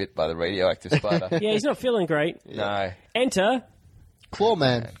after getting bit by the radioactive spider. Yeah, he's not feeling great. No. Enter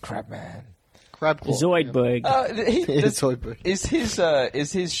Clawman. Crabman. Crab claw. Zoidberg. It's Zoidberg.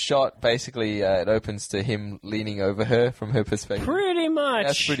 Is his shot basically it opens to him leaning over her from her perspective? Pretty much.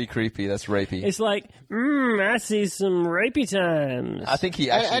 That's pretty creepy. That's rapey. It's like, I see some rapey times. I think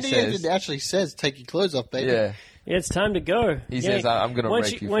he And actually he says, actually says, take your clothes off, baby. yeah. Yeah, it's time to go. He says, "I'm gonna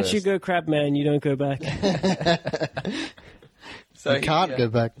once rape you Once you first." go crab man, you don't go back. So You can't go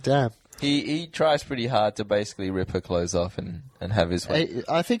back. Damn. He tries pretty hard to basically rip her clothes off and have his way.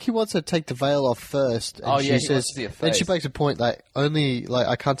 I think he wants her to take the veil off first. And Oh, she yeah, he says, wants to see her then she face. makes a point like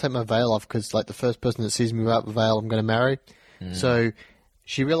I can't take my veil off because the first person that sees me without the veil, I'm going to marry. Hmm. So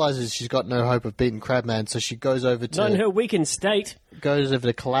she realizes she's got no hope of beating Crabman, so she goes over Not in to her weakened state.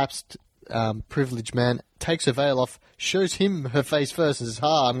 the collapsed privileged man, takes her veil off, shows him her face first, and says,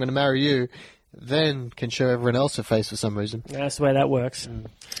 I'm going to marry you. Then can show everyone else her face for some reason. That's the way that works.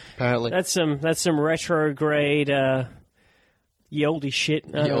 Apparently, That's some retrograde ye olde shit.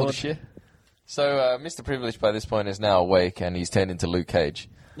 I don't The know old what- shit. So Mr. Privilege by this point is now awake and he's turned into Luke Cage.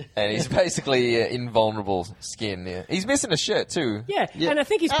 And he's basically invulnerable skin. Yeah. He's missing a shirt too. Yeah, and I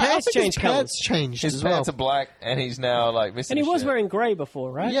think his I pants think changed his colours. pants changed His as pants well. are black and he's now like missing And he a was shirt. wearing grey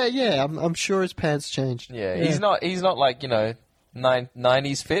before, right? Yeah. I'm sure his pants changed. Yeah, he's not like,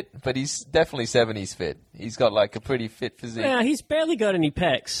 90s fit, but he's definitely 70s fit. He's got like a pretty fit physique. Yeah, he's barely got any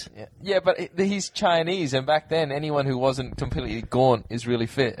pecs. Yeah, but he's Chinese, and back then anyone who wasn't completely gaunt is really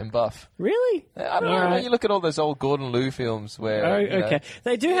fit and buff. Really? I don't know. All right. When you look at all those old Gordon Liu films where... Oh, you know, okay.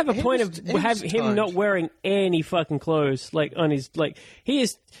 They do have a He point was- of he was have him toned. not wearing any fucking clothes, like on his he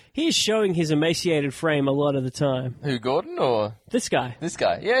is showing his emaciated frame a lot of the time. Who, Gordon or This guy. this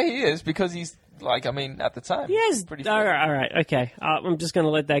guy? Yeah, he is, because he's, at the time... Yes. Pretty fit. All right. Okay. I'm just going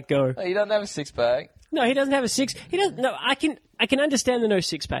to let that go. He doesn't have a six-pack. No, he doesn't have a six. He doesn't. No, I can understand the no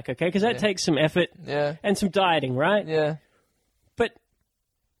six pack. Okay, because that takes some effort Yeah. and some dieting, right? Yeah. But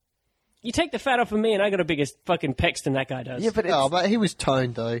you take the fat off of me, and I got a bigger fucking pecs than that guy does. Yeah, but Oh, but he was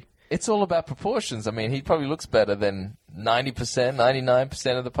toned though. it's all about proportions. I mean, he probably looks better than 90%,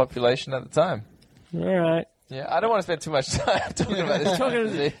 99% of the population at the time. All right. Yeah, I don't want to spend too much time talking about this.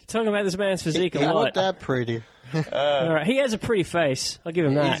 Talking about this man's physique He a lot. looked that pretty. All right. He has a pretty face. I'll give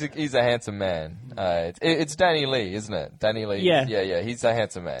him that. He's a handsome man. It's Danny Lee, isn't it? Danny Lee. Yeah. He's a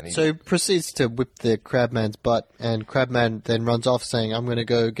handsome man. So he proceeds to whip the Crabman's butt, and Crabman then runs off saying, I'm going to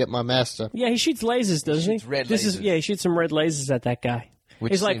go get my master. Yeah, he shoots lasers, doesn't he? shoots red lasers. He shoots some red lasers at that guy.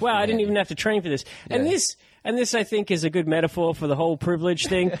 Which He's like, seems wow, pretty I didn't handy. even have to train for this. And this, I think, is a good metaphor for the whole privilege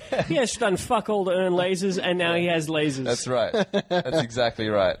thing. He has done fuck all to earn lasers, and now he has lasers. That's right. That's exactly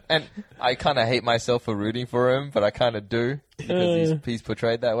right. And I kind of hate myself for rooting for him, but I kind of do because he's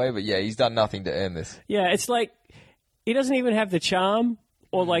portrayed that way. But yeah, he's done nothing to earn this. Yeah, it's like he doesn't even have the charm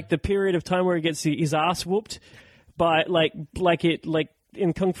or like the period of time where he gets his ass whooped by like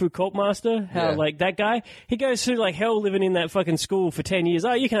in Kung Fu Cult Master, how Yeah. like that guy, he goes through like hell living in that fucking school for 10 years.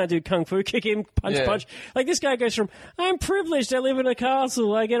 Oh, you can't do Kung Fu, kick him, punch. Like this guy goes from, I'm privileged, I live in a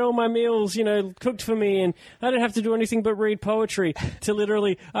castle, I get all my meals, cooked for me, and I don't have to do anything but read poetry, to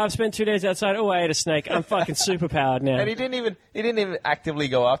literally, I've spent 2 days outside, oh, I ate a snake, I'm fucking superpowered now. And he didn't even actively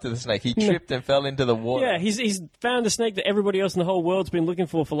go after the snake. He tripped and fell into the water. Yeah, he's found a snake that everybody else in the whole world's been looking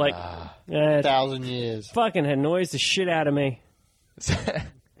for like 1,000 years. fucking annoys the shit out of me.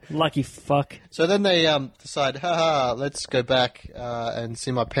 Lucky fuck. So then they decide, haha, let's go back and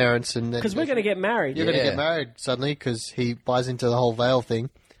see my parents. And Because we're going to get married. You're going to Yeah. get married suddenly because he buys into the whole veil thing.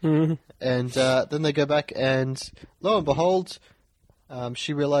 Mm-hmm. And then they go back and lo and behold,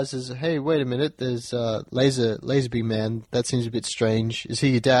 she realizes, hey, wait a minute, there's Laserbeam Man. That seems a bit strange. Is he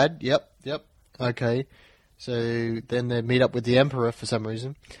your dad? Yep. Okay. So then they meet up with the Emperor for some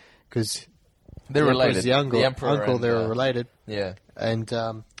reason because They're related. The uncle, The Emperor and, they're related. Yeah. And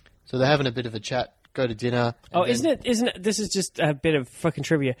so they're having a bit of a chat, go to dinner. Oh, and then- isn't it? This is just a bit of fucking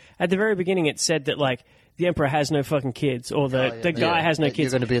trivia. At the very beginning, it said that like the emperor has no fucking kids, or the guy Yeah. has no You're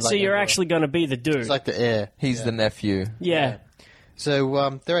kids. gonna be like so you're Emperor. actually going to be the dude. It's like the heir. He's the nephew. yeah.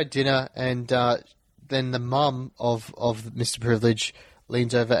 So they're at dinner, and then the mum of Mr. Privilege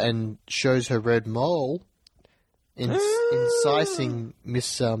leans over and shows her red mole, incising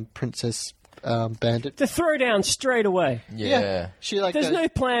Miss Princess Bandit. The throwdown straight away. Yeah. She like There's goes, no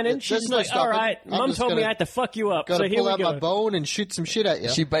planning. "There's She's no like, stopping. all right, I'm Mum just told me gonna- I had to fuck you up, Gotta so here pull we out go. my bone and shoot some shit at you."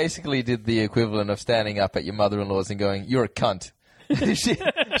 She basically did the equivalent of standing up at your mother-in-law's and going, "You're a cunt."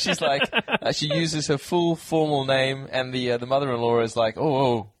 She's like, she uses her full formal name, and the mother-in-law is like,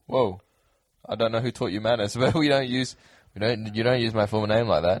 "Oh, whoa, I don't know who taught you manners, but you don't use my formal name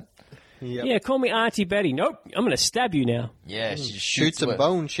like that." Yep. Yeah, call me Auntie Betty. Nope, I'm going to stab you now. Yeah, she Shoot shoots some her.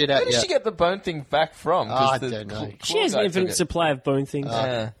 bone shit at Where did you. she get the bone thing back from? 'Cause I the don't know. claw She has guy an took infinite it. supply of bone things.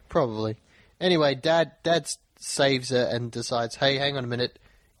 Yeah. Probably. Anyway, Dad saves her and decides, hey, hang on a minute,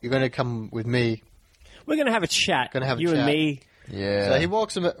 you're going to come with me. We're going to have a chat. Gonna have a you and chat. me. Yeah. So he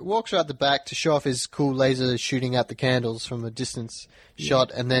walks her out the back to show off his cool laser shooting out the candles from a distance shot,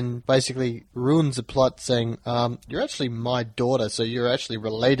 and then basically ruins the plot, saying, "You're actually my daughter, so you're actually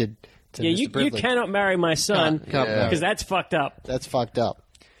related to Yeah, Mr. you Privilege." cannot marry my son Can't Yeah. because that's fucked up. That's fucked up.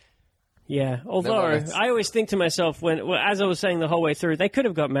 Yeah, No, although that's- I always think to myself, as I was saying the whole way through, they could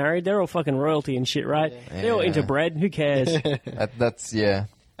have got married. They're all fucking royalty and shit, right? They're all into bread. Who cares? That's yeah.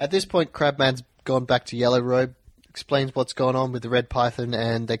 At this point, Crabman's gone back to Yellow Robe, explains what's going on with the Red Python,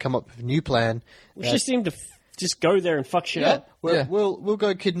 and they come up with a new plan. We just seem to just go there and fuck shit up. Yeah. We'll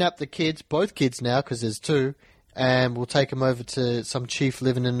go kidnap the kids, both kids now, because there's two, and we'll take them over to some chief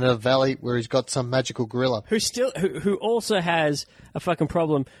living in a valley where he's got some magical gorilla. Who also has a fucking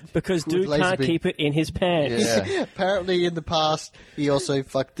problem because dude laser can't beam. keep it in his pants. Yeah. Apparently, in the past, he also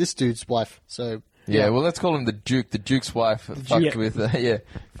fucked this dude's wife. So Yeah, well, let's call him the Duke. The Duke's wife fucked Duke. with,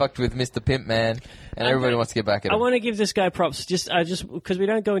 fucked with Mr. Pimp Man, and everybody wants to get back at I him. want to give this guy props, just because we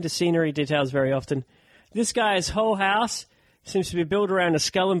don't go into scenery details very often. This guy's whole house seems to be built around a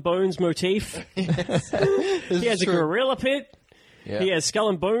skull and bones motif. He has a gorilla pit. Yeah. He has skull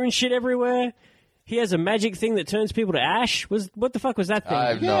and bone shit everywhere. He has a magic thing that turns people to ash. What the fuck was that thing? I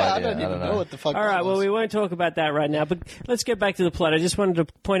have no Yeah, idea. I don't even know what the fuck. All that right, well, was. we won't talk about that right now, but let's get back to the plot. I just wanted to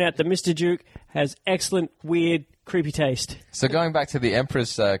point out that Mr. Duke has excellent, weird, creepy taste. So going back to the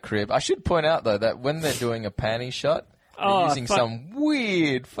Empress crib, I should point out though that when they're doing a panty shot, they're Oh, using fuck. some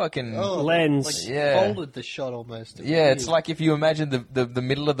weird fucking. Lens. Like Yeah. folded the shot almost. Yeah, it's like if you imagine the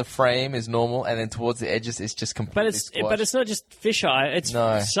middle of the frame is normal, and then towards the edges it's just completely. But it's not just fisheye. It's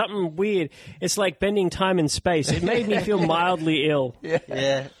No. something weird. It's like bending time and space. It made me feel mildly ill.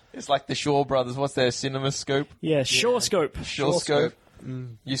 yeah. It's like the Shaw Brothers. What's their cinema scope? Yeah, Shore Scope. Shaw scope.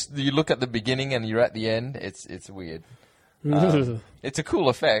 You look at the beginning and you're at the end. It's weird. It's a cool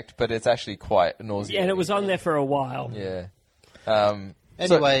effect, but it's actually quite nauseating. And it was on there for a while. Yeah.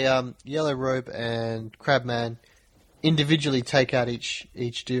 Anyway, Yellow Robe and Crabman individually take out each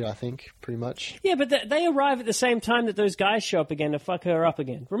dude, I think, pretty much. Yeah, but they arrive at the same time that those guys show up again to fuck her up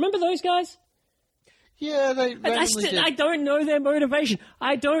again. Remember those guys? Yeah, they randomly did. I don't know their motivation.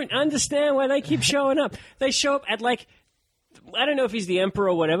 I don't understand why they keep showing up. They show up at, like, I don't know if he's the emperor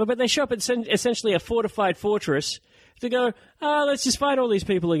or whatever, but they show up at essentially a fortified fortress to go, let's just fight all these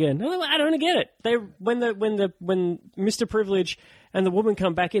people again. I don't get it. When Mr. Privilege and the woman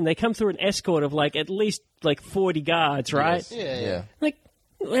come back in, they come through an escort of like at least like 40 guards, right? Yes. Yeah. Like,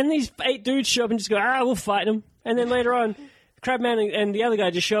 and these 8 dudes show up and just go, we'll fight them. And then later on, Crabman and the other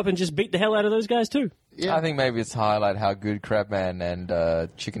guy just show up and just beat the hell out of those guys too. Yeah. I think maybe it's to highlight how good Crabman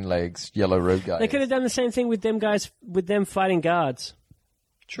and Chicken Legs Yellow Robe guy They could have done the same thing with them guys, with them fighting guards.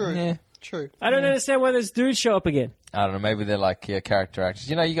 True. Yeah. True. I don't understand why those dudes show up again. I don't know, maybe they're like character actors.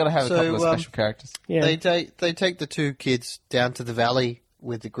 You know, you got to have a couple of special characters. Yeah. They take the 2 kids down to the valley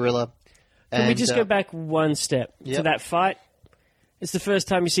with the gorilla. Can we just go back one step to Yep. that fight? It's the first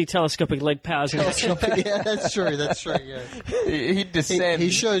time you see telescopic leg powers. Yeah, that's true. Yeah. He descends.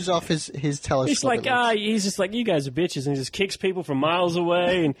 He shows off his telescope. He's like, he's just like, you guys are bitches, and he just kicks people from miles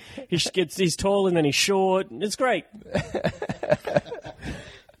away, and he's tall and then he's short. It's great.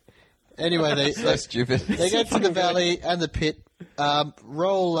 Anyway, so stupid. they go to the valley and the pit.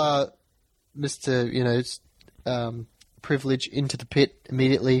 Roll Mr. Privilege into the pit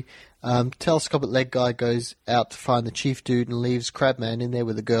immediately. Telescopic leg guy goes out to find the chief dude and leaves Crabman in there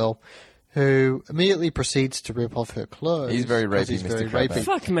with a girl, who immediately proceeds to rip off her clothes. He's very 'cause rapey, he's Mr. very Crabman. rapey.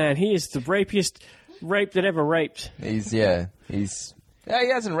 Fuck, man, he is the rapiest rape that ever raped. He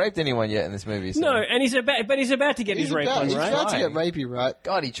hasn't raped anyone yet in this movie. So. No, and he's about to get his rape on, He's right? about to get rapey, right?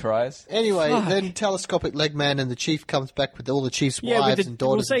 God, he tries. Anyway, Fuck. then Telescopic Leg Man and the chief comes back with all the chief's Yeah, wives with and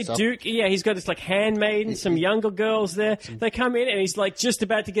we'll daughters say and stuff. Duke. Yeah, he's got this like handmaiden, some younger girls there. They come in and he's like just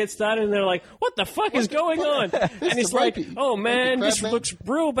about to get started, and they're like, "What the fuck is going on?" And he's the like, rapey- "Oh man, rapey this crab man." looks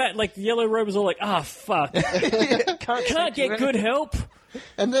real bad." Like the Yellow Robe is all like, fuck, can't get good help."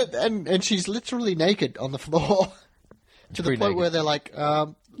 And then and she's literally naked on the floor to the Pretty point naked. where they're like,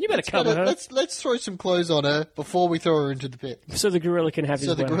 You better cover her let's throw some clothes on her before we throw her into the pit, so the gorilla can have his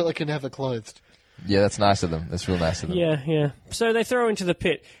so the way. gorilla can have her clothed. Yeah, that's nice of them. That's real nice of them. Yeah. So they throw her into the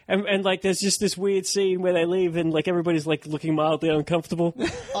pit, and like there's just this weird scene where they leave, and like everybody's like looking mildly uncomfortable.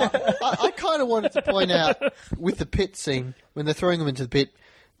 I kind of wanted to point out with the pit scene when they're throwing them into the pit.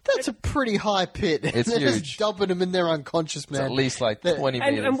 That's a pretty high pit. It's they're huge. just dumping them in there unconscious, man. It's at least like That- 20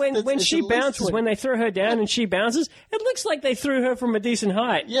 And, meters. and when It's she at least bounces, 20. when they throw her down and she bounces, it looks like they threw her from a decent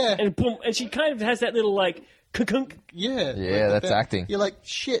height. Yeah. And boom, and she kind of has that little like kunk. Yeah, Yeah, that's about- acting. You're like,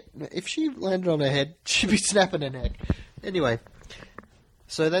 shit, if she landed on her head, she'd be snapping her neck. Anyway,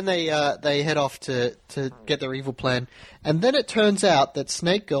 so then they head off to get their evil plan, and then it turns out that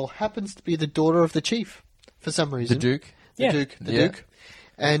Snake Girl happens to be the daughter of the chief for some reason. the Duke. The Yeah. Duke. Yeah. Duke.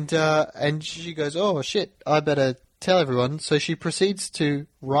 And she goes, oh shit, I better tell everyone. So she proceeds to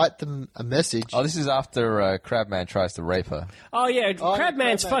write them a message. Oh, this is after Crabman tries to rape her. Oh yeah,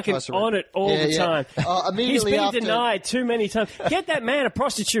 Crabman's Crabman fucking tries to- on it all Yeah, the yeah. time. He's Immediately been after- denied too many times. Get that man a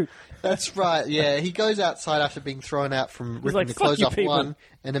prostitute. That's right, yeah. He goes outside after being thrown out from ripping like, the "Fuck clothes you off people." one,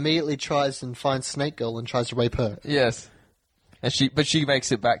 and immediately tries and finds Snake Girl and tries to rape her. Yes. And she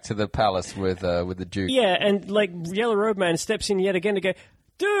makes it back to the palace with the Duke. Yeah, and like Yellow Robe Man steps in yet again to go,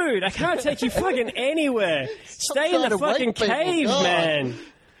 dude, I can't take you fucking anywhere. Stay in trying the to rape fucking people. cave, God. man.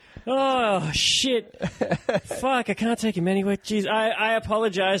 Oh shit! Fuck! I can't take him anywhere. Jeez, I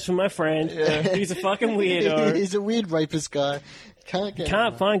apologize for my friend. He's a fucking weirdo. He's a weird rapist guy. Can't get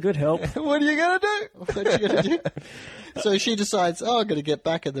Can't find good help. What are you gonna do? What are you gonna do? So she decides, I'm going to get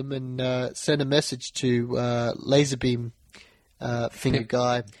back at them and send a message to Laserbeam Finger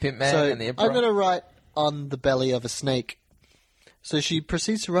Guy. Pimp Man so and the Emperor. I'm going to write on the belly of a snake. So she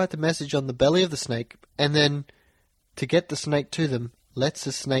proceeds to write the message on the belly of the snake, and then to get the snake to them, lets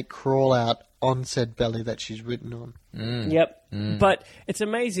the snake crawl out on said belly that she's written on. Yep. But it's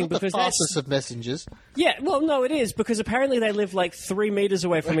amazing The because fastest that's of messengers. yeah. Well, no, it is because apparently they live like 3 meters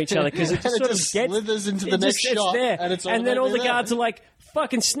away from each other because it And just it sort just of gets slithers into it the just next gets shot, there, and it's then all the automatically there. guards are like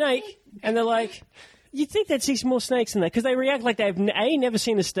fucking snake, and they're like. You'd think they'd see some more snakes in there because they react like they've A, never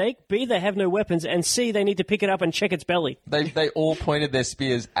seen a snake, B, they have no weapons, and C, they need to pick it up and check its belly. They all pointed their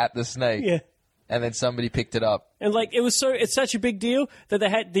spears at the snake. Yeah. And then somebody picked it up. And like it's such a big deal that they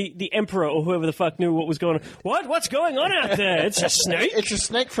had the emperor or whoever the fuck knew what was going on. What's going on out there? It's a snake. It's a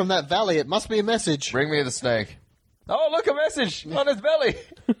snake from that valley. It must be a message. Bring me the snake. Oh, look, a message on his belly.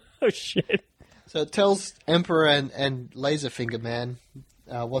 Oh shit. So it tells Emperor and Laserfinger Man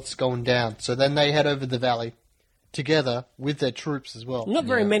what's going down. So then they head over the valley together with their troops as well. Not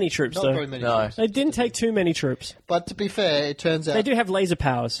very many troops, Not though. very many No. troops. They didn't take too many troops. But to be fair, it turns out They do have laser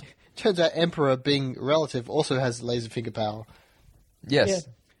powers. Emperor, being relative, also has laser finger power. Yes. Yeah.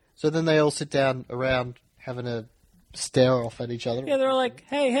 So then they all sit down around having a stare off at each other. Yeah, they're like,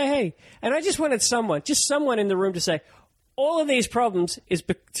 hey. And I just wanted someone in the room to say, all of these problems is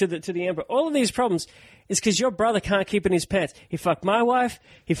to the Emperor. All of these problems is because your brother can't keep in his pants. He fucked my wife.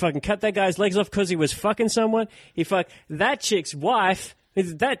 He fucking cut that guy's legs off because he was fucking someone. He fucked that chick's wife,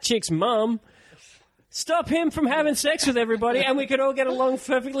 that chick's mum. Stop him from having sex with everybody, and we could all get along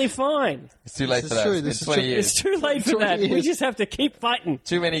perfectly fine. It's too late This for is that. true, It's this been is 20 true. years. It's too late for 20 that. We years. just have to keep fighting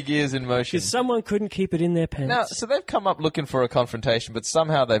Too many gears in motion. because someone couldn't keep it in their pants. Now, so they've come up looking for a confrontation, but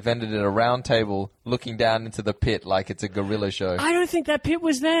somehow they've ended at a round table looking down into the pit like it's a gorilla show. I don't think that pit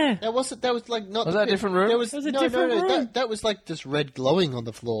was there. That wasn't. That was like not. Was the that a pit. different room? There was, It was a no, different no. room. That was like just red glowing on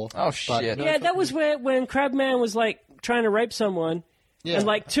the floor. Oh, But shit. no Yeah, that fucking- was when Crabman was like trying to rape someone, Yeah. and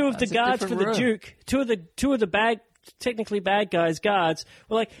like two of the That's a guards for different the room. Duke, two of the technically bad guards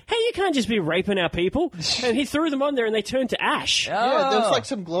were like, "Hey, you can't just be raping our people," and he threw them on there, and they turned to ash. Yeah, there was Oh. like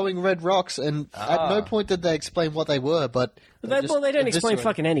some glowing red rocks, and at no point did they explain what they were. But They just don't explain eviscerated-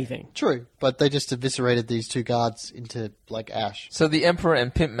 fucking anything. True, but they just eviscerated these two guards into like ash. So the Emperor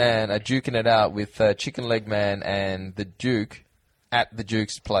and Pimp Man are duking it out with Chicken Leg Man and the Duke at the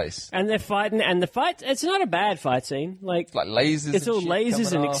Duke's place. And they're fighting, and the fight—it's not a bad fight scene. Like Like lasers. it's and all shit lasers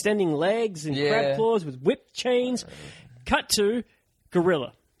coming and off. extending legs and Yeah. crab claws with whip chains. Cut to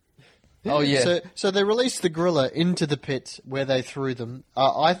gorilla. Oh, yeah. So they released the gorilla into the pit where they threw them.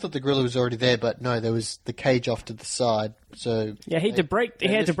 I thought the gorilla was already there, but no, there was the cage off to the side. So Yeah, he had to break. He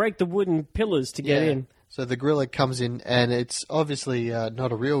had to break the wooden pillars to get in. So the gorilla comes in, and it's obviously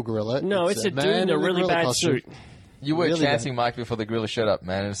not a real gorilla. No, it's a dude man in a really gorilla bad costume. suit. You were Really chanting, Mike, before the gorilla shut up.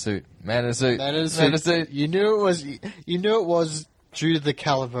 Man in a suit. Man in a suit. Man in a suit. Man in a suit. You knew it was. You knew it was due to the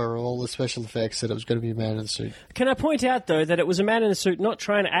caliber of all the special effects that it was going to be a man in a suit. Can I point out, though, that it was a man in a suit not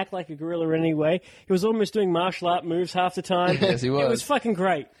trying to act like a gorilla in any way. He was almost doing martial art moves half the time. Yes, he was. It was fucking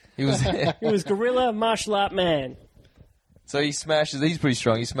great. He was. It was gorilla martial art man. So he smashes. He's pretty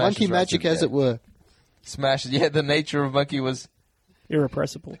strong. He smashes. Monkey right magic, through the as gate. it were. Smashes. Yeah, the nature of Monkey was.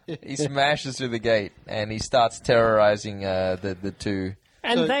 Irrepressible. He smashes through the gate and he starts terrorizing the two.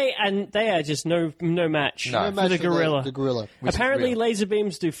 And So- they are just no match No. for Match the for gorilla. The gorilla. Apparently, real. laser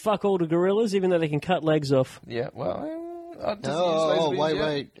beams do fuck all to gorillas, even though they can cut legs off. Yeah. Well. Does he use Oh, laser beams wait, yet?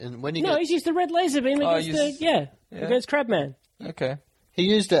 wait. And when he No, he's used the red laser beam Oh, against yeah. against Crabman. Okay. he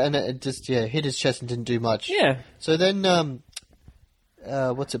used it, and it just hit his chest and didn't do much. Yeah. So then,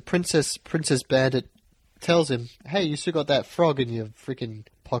 what's it? Princess Bandit tells him, "Hey, you still got that frog in your freaking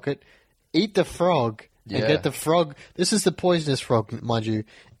pocket. Eat the frog and Yeah. get the frog. This is the poisonous frog, mind you.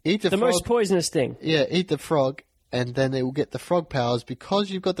 Eat the The frog. most poisonous thing. Yeah, eat the frog, and then it will get the frog powers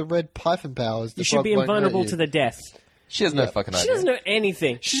because you've got the red python powers. The You should frog be won't hurt invulnerable you." to the death. She has no fucking idea. She doesn't know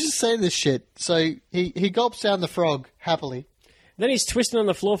anything. She's just saying this shit. So he gulps down the frog happily. Then he's twisting on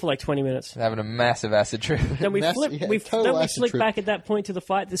the floor for like 20 minutes. Having a massive acid trip. Then we Mass- flip. yeah, We total don't we acid flick trip. back at that point to the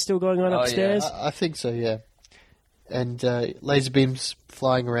fight that's still going on Oh, yeah. upstairs. I think so, yeah. And laser beams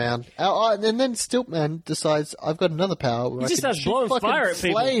flying around. And then Stiltman decides, I've got another power where He I just can starts shoot blowing fucking fire at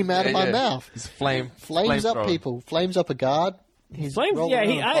people. flame out of my Yeah. mouth. He's Flames up flamethrower. people. Flames up a guard. He's Flames, rolling yeah,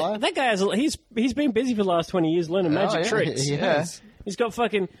 around on fire. that guy has. He's been busy for the last 20 years learning magic yeah. tricks. He Yeah. has. He's got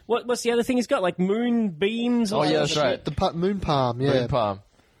fucking what's the other thing he's got? Like moon beams. Oh, or yeah, some that's shit. right. The moon palm, yeah. Moon palm.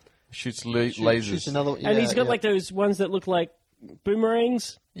 Shoots lasers. Shoots another, And he's got yeah. like those ones that look like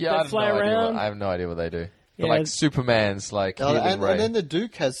boomerangs Yeah, I that have, fly no idea around. I have no idea what they do. But Yeah. like Superman's like Oh, healing and ray. then the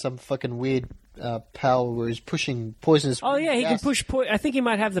Duke has some fucking weird power where he's pushing poisonous. Oh yeah, he can gas. push. I think he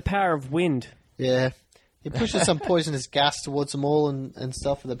might have the power of wind. Yeah, he pushes some poisonous gas towards them all and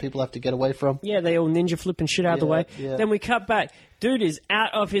stuff that people have to get away from. Yeah, they all ninja flipping shit out of the Yeah, way. yeah. Then we cut back. Dude is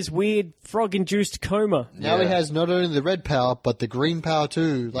out of his weird frog-induced coma. Now he Yeah. has not only the red power but the green power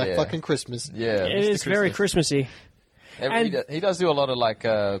too, like Yeah. fucking Christmas. yeah, It is very Christmassy. He does do a lot of like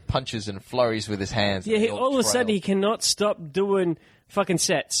punches and flurries with his hands. Yeah, and he, they all of a sudden trail. he cannot stop doing fucking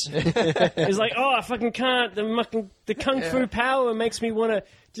sets. He's like, oh, I fucking can't. The kung fu power makes me want to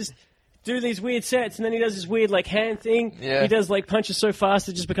just do these weird sets, and then he does this weird like hand thing. Yeah. He does like punches so fast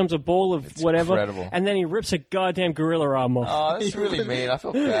it just becomes a ball of whatever. incredible. And then he rips a goddamn gorilla arm off. Oh, that's really mean. I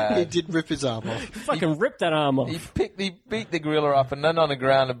felt He bad. did rip his arm off. Fucking rip that arm off. He beat the gorilla up, and then on the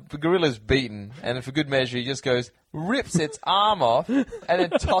ground, the gorilla's beaten, and for good measure, he just goes, rips its arm off, and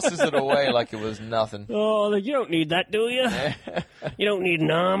then tosses it away like it was nothing. Oh, like, you don't need that, do you? You don't need an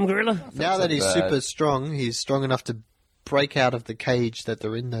arm, gorilla. Now that he's bad. super strong, he's strong enough to break out of the cage that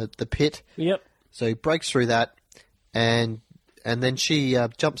they're in, the pit. Yep. So he breaks through that, and then she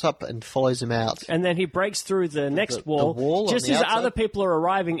jumps up and follows him out. And then he breaks through the next The wall, wall on just the as outside? other people are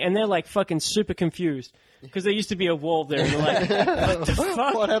arriving, and they're like fucking super confused because there used to be a wall there, and they're like, "What the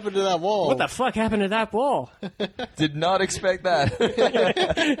fuck? What happened to that wall? What the fuck happened to that wall?" Did not expect that.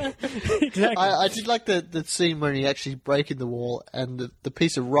 Exactly. I did like the scene where he actually breaking the wall and the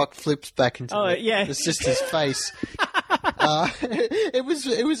piece of rock flips back into the sister's face. It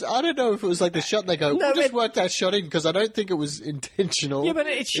was I don't know if it was like the shot they go, we'll just work that shot in because I don't think it was intentional. Yeah, but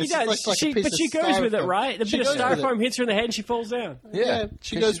she It's does. just like a piece But she of goes with it, styrofoam. right? The She bit of goes with it. styrofoam hits her in the head and she falls down. Yeah,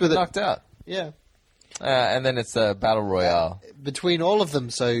 she 'cause goes she's with it. knocked out. Yeah. And then it's a battle royale. Between all of them,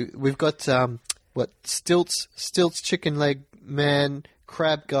 so we've got Stilts Chicken Leg Man,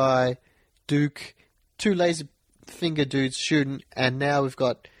 Crab Guy, Duke, two laser finger dudes shooting, and now we've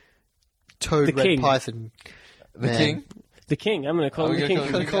got Toad The Red King. Python. The Man. king. The king. I'm going to call him we're the king. gonna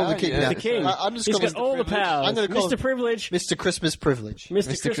I'm going to call the king Yeah. now. The king. I'm just He's calling got him all the Privilege. powers. I'm going to call Mr. him Privilege. Mr. Christmas Privilege.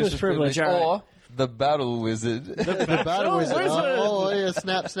 Mr. Christmas Privilege. All right. Or the battle wizard. The battle wizard. Wizard. Oh, yeah,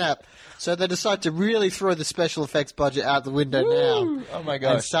 snap. So they decide to really throw the special effects budget out the window now. Oh my And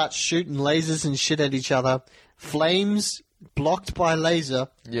gosh. start shooting lasers and shit at each other. Flames blocked by laser.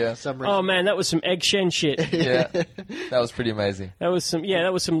 Yeah. For some reason. Oh man, that was some egg shen shit. Yeah. That was pretty amazing. That was some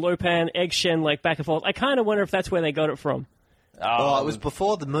Lopan egg shen like back and forth. I kind of wonder if that's where they got it from. Oh, it was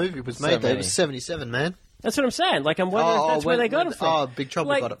before the movie was made. Though. It many. was 77, man. That's what I'm saying. Like I'm wondering if that's where they got it from. Oh, Big Trouble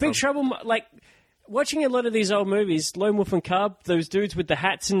like got it Big from. Trouble, like watching a lot of these old movies, Lone Wolf and Cub, those dudes with the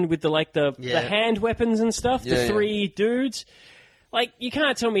hats and with the Yeah. hand weapons and stuff, Yeah, the yeah. three dudes. Like you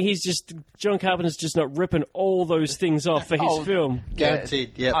can't tell me John Carpenter's just not ripping all those things off for his Oh, film.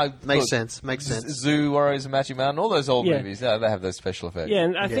 Guaranteed. Yeah, I- makes look, sense. Makes sense. Zoo, Warriors of Magic Mountain, all those old Yeah. movies, they have those special effects. Yeah,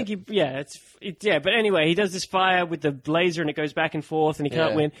 and I think but anyway, he does this fire with the laser and it goes back and forth and he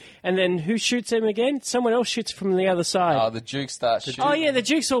can't Yeah. win. And then who shoots him again? Someone else shoots from the other side. Oh, the Duke starts shooting. Oh yeah, the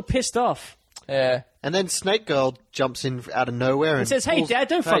Duke's all pissed off. Yeah. And then Snake Girl jumps in out of nowhere and says, "Hey, Dad,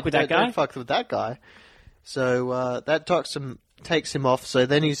 don't fuck with that guy." Don't fuck with that guy." So that takes him off. So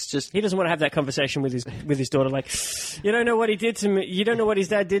then he's just He doesn't want to have that conversation with his daughter. Like, you don't know what he did to me. You don't know what his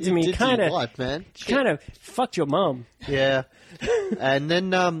dad did to me. did to your wife, man. Kind of fucked your mum. Yeah. And then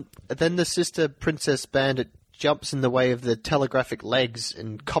the sister Princess Bandit jumps in the way of the telegraphic legs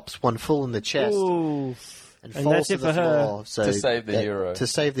and cops one full in the chest Ooh. and And falls that's to it the for her. floor. So To save the hero. To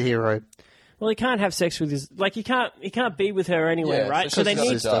save the hero. Well, he can't have sex with his. Like, he can't be with her anyway, Yeah, right? so So they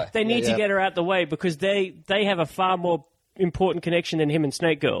she's need gotta die. they need Yeah. to get her out the way because they have a far more important connection than him and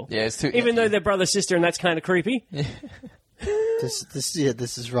Snake Girl. Yeah, it's too. Even though they're brother sister, and that's kind of creepy.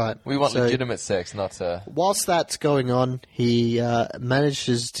 This is right. we want So, legitimate sex, not. Whilst that's going on, he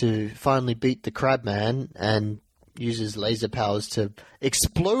manages to finally beat the Crabman and uses laser powers to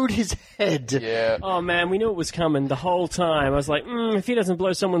explode his head. Yeah. Oh man, we knew it was coming the whole time. I was like, if he doesn't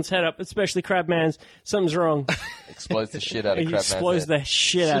blow someone's head up, especially Crabman's, something's wrong. Explodes the shit out of He Crabman's explodes head. the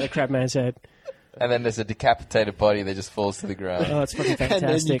shit out of Crabman's head. And then there's a decapitated body that just falls to the ground. Oh, it's fucking And then you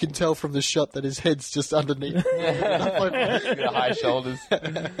fantastic. can tell from the shot that his head's just underneath. He's got high shoulders.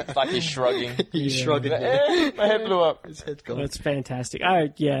 It's like he's shrugging. He's shrugging. My head blew up. His head's gone. It's fantastic. Oh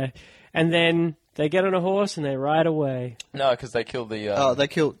yeah, and then they get on a horse and they ride away. No, because they killed the. Oh, they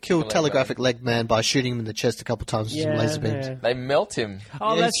kill leg Telegraphic Leg Man by shooting him in the chest a couple times with some laser beams. yeah. They melt him.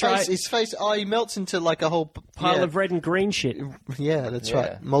 Oh, Yeah, that's his face, right. His face. Oh, he melts into like a whole Pile yeah, of red and green shit. Yeah, that's Yeah.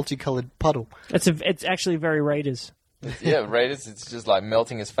 right. Multicolored puddle. It's actually very Raiders. Yeah, Raiders. It's just like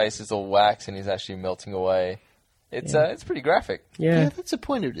melting. His face is all wax, and he's actually melting away. It's pretty graphic. Yeah, Yeah. that's the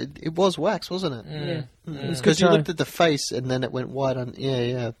point. It was wax, wasn't it? Yeah. Because you time. looked at the face and then it went white on.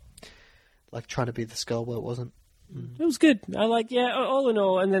 Yeah. Like trying to be the skull, but it wasn't. It was good. I like, all in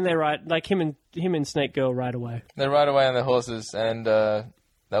all, and then they ride, like him and Snake Girl ride away. They ride away on their horses, and that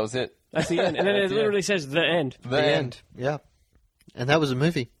was it. That's the end. And then it That's the literally says the end. The end. Yeah. And that was a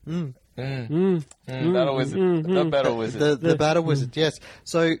movie. Battle Wizard. The Battle Wizard. The Battle Wizard, yes.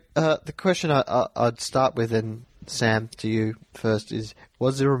 So the question I'd start with, and Sam, to you first, is: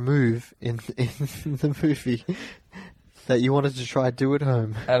 was there a move in the movie that you wanted to try do at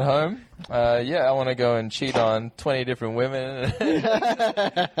home? At home, yeah, I want to go and cheat on 20 different women.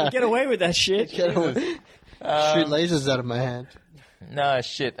 Get away with that shit. Shoot lasers out of my hand. No,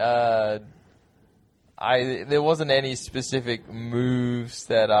 shit. There wasn't any specific moves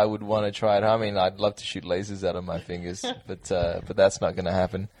that I would want to try at home. I mean, I'd love to shoot lasers out of my fingers, but that's not going to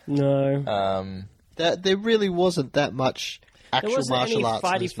happen. No. There really wasn't that much There actual wasn't martial any arts. in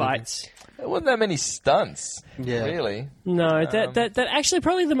fighty this movie. fights. There wasn't that many stunts, Yeah. really. No, that actually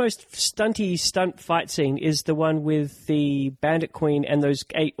probably the most stunty stunt fight scene is the one with the Bandit Queen and those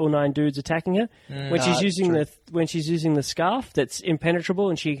 8 or 9 dudes attacking her when she's using the scarf that's impenetrable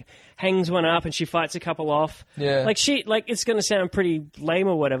and she hangs one up and she fights a couple off. Yeah. like it's going to sound pretty lame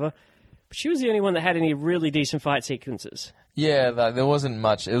or whatever, but she was the only one that had any really decent fight sequences. Yeah, like, there wasn't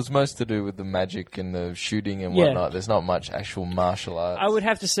much. It was most to do with the magic and the shooting and Yeah. whatnot. There's not much actual martial arts. I would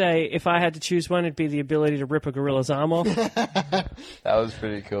have to say, if I had to choose one, it'd be the ability to rip a gorilla's arm off. That was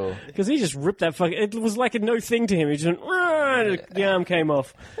pretty cool. Because he just ripped that fucking... It was like a no thing to him. He just went, "Rah!" the arm came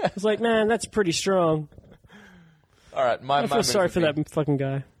off. I was like, man, that's pretty strong. All right, I feel sorry for that fucking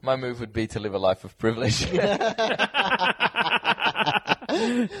guy. My move would be to live a life of privilege.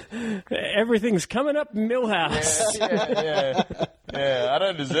 Everything's coming up Millhouse. Yeah. I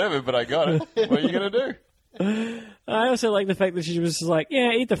don't deserve it, but I got it. What are you gonna do? I also like the fact that she was just like,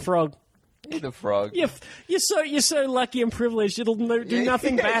 yeah, eat the frog. Eat the frog. You're so lucky and privileged. It'll do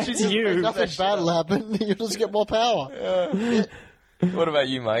nothing bad to you. Nothing bad will happen. You'll just get more power. What about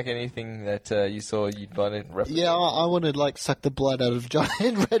you, Mike? Anything that you saw you'd want to replicate? Yeah, I want to like suck the blood out of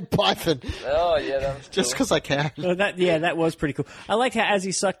giant red python Oh, yeah, that was cool. just because I can. That was pretty cool. I liked how as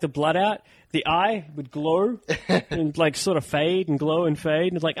he sucked the blood out, the eye would glow and like sort of fade and glow and fade.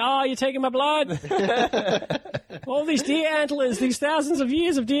 And it's like, oh, you're taking my blood. All these deer antlers, these thousands of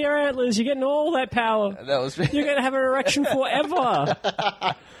years of deer antlers, you're getting all that power. That was You're going to have an erection forever.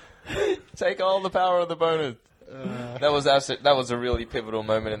 Take all the power of the bonus. That was a really pivotal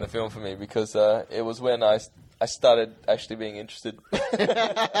moment in the film for me because it was when I started actually being interested.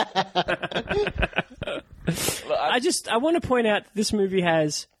 I want to point out this movie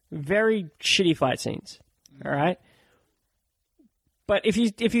has very shitty fight scenes. All right, but if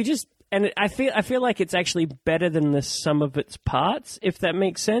you just and I feel like it's actually better than the sum of its parts, if that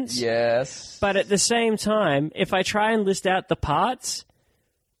makes sense. Yes. But at the same time, if I try and list out the parts,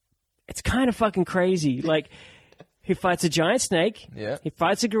 it's kind of fucking crazy. Like, he fights a giant snake. Yeah. He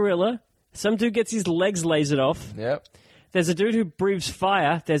fights a gorilla. Some dude gets his legs lasered off. Yep. There's a dude who breathes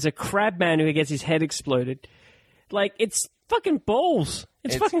fire. There's a crab man who gets his head exploded. Like, it's fucking balls.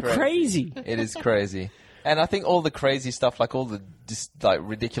 It's fucking crazy. It is crazy. And I think all the crazy stuff, like all the just like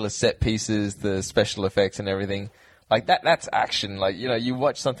ridiculous set pieces, the special effects and everything, like that's action. Like, you know, you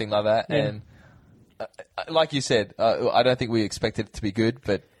watch something like that and like you said, I don't think we expected it to be good,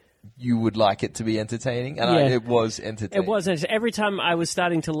 but you would like it to be entertaining. And it was entertaining. It was. Every time I was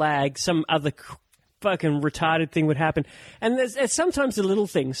starting to lag, some other fucking retarded thing would happen. And there's sometimes the little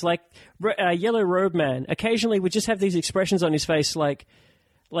things, like Yellow Robe Man occasionally would just have these expressions on his face like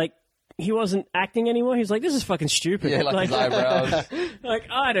he wasn't acting anymore. He was like, this is fucking stupid. Yeah, like his eyebrows. Like,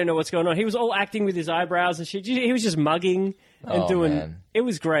 I don't know what's going on. He was all acting with his eyebrows and shit. He was just mugging and doing... Man. It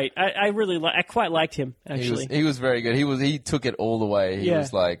was great. I quite liked him, actually. He was very good. He took it all the way. He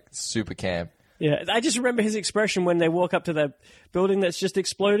was like super camp. Yeah, I just remember his expression when they walk up to the building that's just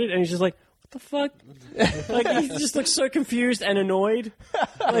exploded and he's just like, what the fuck? Like, he just looks so confused and annoyed.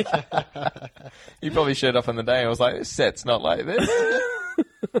 Like, You probably showed up on the day and was like, this set's not like this.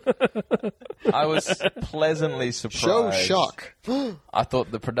 I was pleasantly surprised. Show shock. I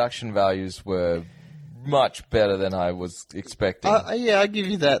thought the production values were much better than I was expecting. Yeah, I give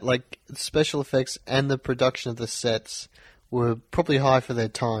you that. Like, special effects and the production of the sets were probably high for their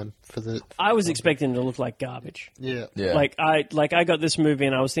time. I was expecting it to look like garbage. Yeah. Yeah. Like I got this movie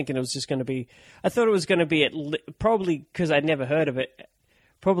and I was thinking it was just going to be. I thought it was going to be probably because I'd never heard of it.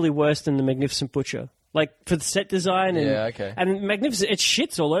 Probably worse than The Magnificent Butcher. Like for the set design and okay. and Magnificent, it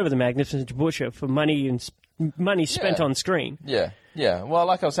shits all over The Magnificent Butcher for money and money spent on screen. Yeah. Well,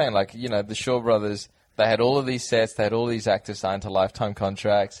 like I was saying, like, you know, the Shaw Brothers, they had all of these sets, they had all these actors signed to lifetime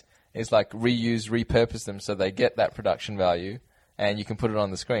contracts. It's like repurpose them so they get that production value and you can put it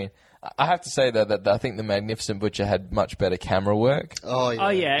on the screen. I have to say, though, that I think The Magnificent Butcher had much better camera work. Oh,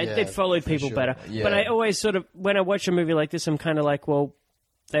 yeah. It followed people sure. better. Yeah. But I always sort of, when I watch a movie like this, I'm kind of like, well,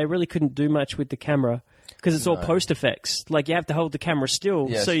 they really couldn't do much with the camera because it's all post effects. Like, you have to hold the camera still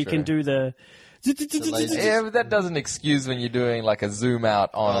so you can do the... Yeah, but that doesn't excuse when you're doing like a zoom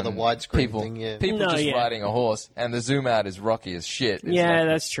out on the widescreen people. thing, yeah. People just riding a horse, and the zoom out is rocky as shit. It's like,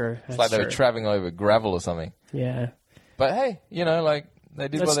 that's true. it's like they were traveling over gravel or something. Yeah. But hey, you know, like they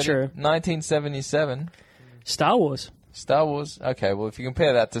did what they did. 1977, Star Wars. Star Wars. Okay, well, if you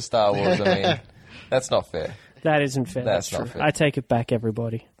compare that to Star Wars, I mean, that's not fair. That isn't fair. That's That's not true. fair. I take it back,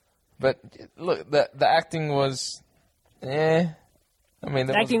 everybody. But look, the acting was, I mean,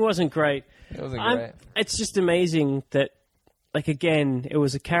 The acting wasn't great. It wasn't great. It's just amazing that, like, again, it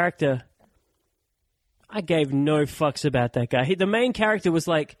was a character. I gave no fucks about that guy. The main character was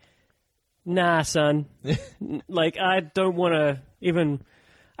like, Nah, son. Like, I don't want to even.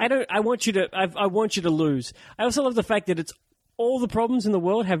 I want you to. I want you to lose. I also love the fact that it's all the problems in the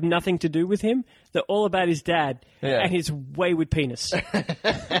world have nothing to do with him. They're all about his dad and his wayward penis.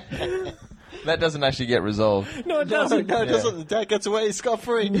 That doesn't actually get resolved. No, it doesn't. No, it doesn't. The dad gets away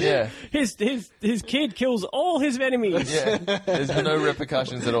scot-free. Yeah. His kid kills all his enemies. Yeah. There's no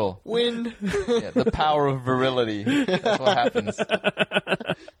repercussions at all. Win. Yeah, the power of virility. That's what happens.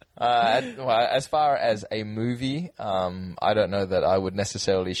 As far as a movie, I don't know that I would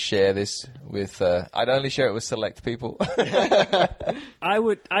necessarily share this with. I'd only share it with select people.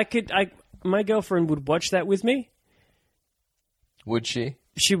 My girlfriend would watch that with me. Would she?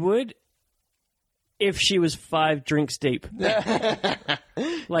 She would, if she was 5 drinks deep.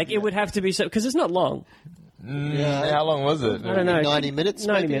 Like, it would have to be so, because it's not long. How long was it? I don't know. 90 minutes,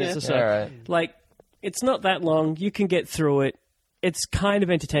 90 maybe? minutes Yeah. or so. All right. Like, it's not that long. You can get through it. It's kind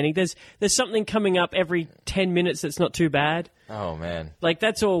of entertaining. There's something coming up every 10 minutes that's not too bad. Oh man, Like,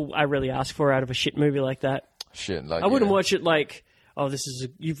 that's all I really ask for out of a shit movie like that. shit! Like I wouldn't watch it like, oh, this is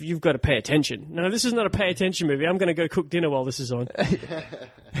you've got to pay attention. No, this is not a pay attention movie. I'm going to go cook dinner while this is on.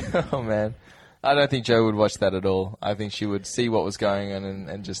 Oh man, I don't think Jo would watch that at all. I think she would see what was going on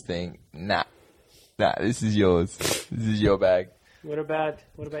and just think, nah, this is yours. This is your bag. What about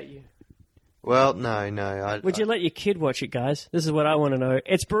you? Well, no. Would you let your kid watch it, guys? This is what I want to know.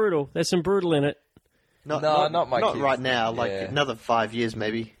 It's brutal. There's some brutal in it. Not my Not kids. right now. Like Yeah. another 5 years,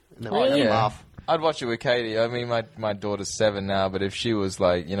 maybe. No, Really? laugh. I'd watch it with Katie. I mean, my daughter's 7 now, but if she was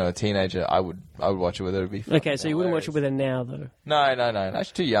like, a teenager, I would watch it with her. It'd be Okay, so you wouldn't watch it hilarious. with her now, though. No.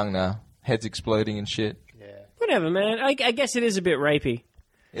 She's too young now. Head's exploding and shit. Whatever, man. I guess it is a bit rapey.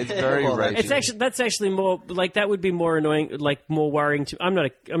 It's very Well, rapey. That's actually more like that would be more annoying, like more worrying to. I'm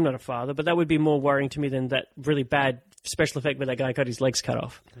not a father, but that would be more worrying to me than that really bad special effect where that guy got his legs cut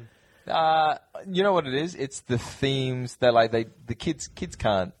off. You know what it is? It's the themes that the kids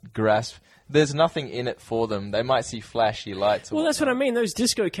can't grasp. There's nothing in it for them. They might see flashy lights. Well, that's what I mean. Those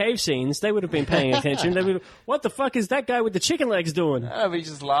disco cave scenes, they would have been paying attention. They would. What the fuck is that guy with the chicken legs doing? No, but he's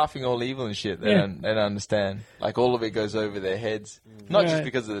just laughing all evil and shit. They Yeah. don't understand. Like, all of it goes over their heads. Not just Right.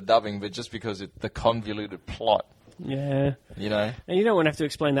 because of the dubbing, but just because of the convoluted plot, Yeah, And you don't want to have to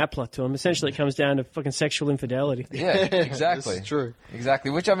explain that plot to him. Essentially, it comes down to fucking sexual infidelity. Yeah, exactly. It's true.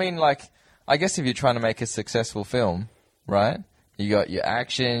 Exactly. Which, I mean, like, I guess if you're trying to make a successful film, right? You got your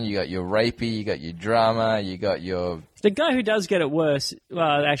action, you got your rapey, you got your drama, you got your... The guy who does get it worse,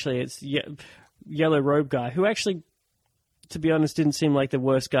 well, actually, it's Yellow Robe guy, who actually, to be honest, didn't seem like the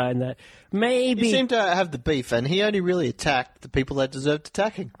worst guy in that. Maybe. He seemed to have the beef, and he only really attacked the people that deserved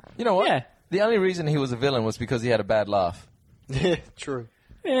attacking. You know what? Yeah. The only reason he was a villain was because he had a bad laugh. Yeah, true.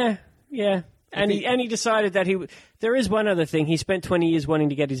 Yeah. And he decided that there is one other thing. He spent 20 years wanting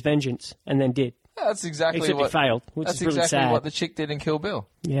to get his vengeance, and then did. That's exactly Except what... he failed, which That's is really exactly sad. what the chick did in Kill Bill.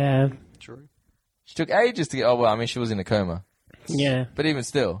 Yeah. True. She took ages to get... Oh, well, I mean, she was in a coma. Yeah. But even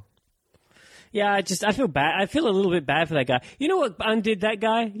still... Yeah, I feel bad. I feel a little bit bad for that guy. You know what undid that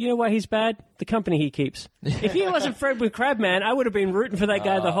guy? You know why he's bad? The company he keeps. If he wasn't Fred with Crabman, I would have been rooting for that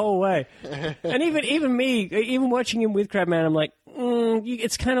guy the whole way. And even me, even watching him with Crabman, I'm like,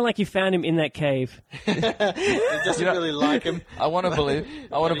 it's kind of like you found him in that cave. He doesn't really like him. I want to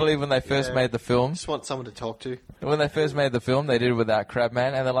believe when they first made the film. Just want someone to talk to. When they first made the film, they did it without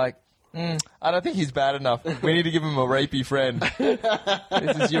Crabman, and they're like, I don't think he's bad enough. We need to give him a rapey friend.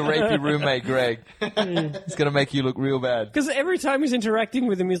 This is your rapey roommate, Greg. It's going to make you look real bad. Because every time he's interacting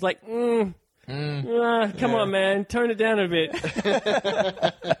with him, he's like, come on, man, tone it down a bit.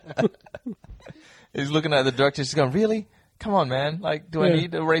 He's looking at the director, she's going, really? Come on, man. Like, do I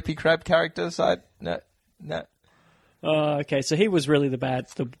need a rapey crab character side? No. Okay, so he was really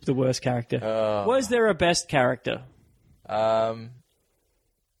the worst character. Was there a best character?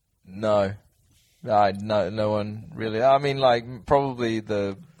 No. No one really. I mean, like, probably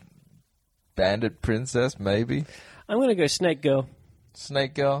the bandit princess, maybe. I'm going to go Snake Girl.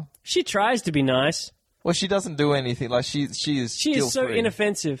 Snake girl. She tries to be nice. Well, she doesn't do anything. Like, she is She is so guilt-free.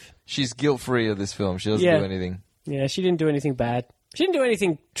 inoffensive. She's guilt-free of this film. She doesn't Yeah. do anything. Yeah, she didn't do anything bad. She didn't do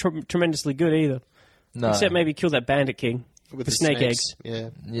anything tremendously good either. No. Except maybe kill that bandit king With for the snake snakes. eggs. Yeah.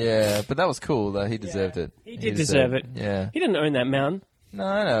 Yeah, but that was cool, though. He deserved it. He did deserve it. Yeah. He didn't own that mountain. No,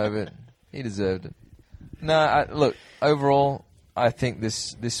 I know, but he deserved it. No, look, overall, I think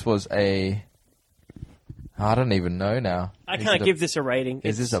this was a... I don't even know now. I can't give this a rating.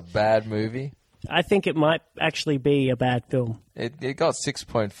 Is this a bad movie? I think it might actually be a bad film. It got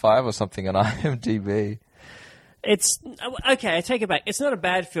 6.5 or something on IMDb. It's okay. I take it back. It's not a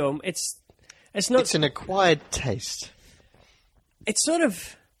bad film. It's not. It's an acquired taste. It's sort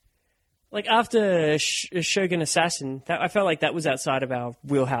of. like after Shogun Assassin, I felt like that was outside of our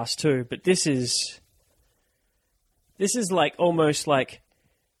wheelhouse too. But this is like almost like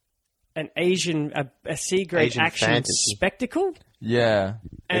an Asian, a C grade Asian action fantasy. spectacle, Yeah.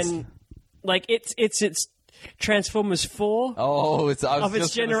 and like it's Transformers 4. Oh, I was Of its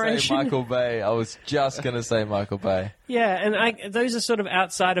just going to say generation. Michael Bay. I was just going to say Michael Bay. Yeah, and those are sort of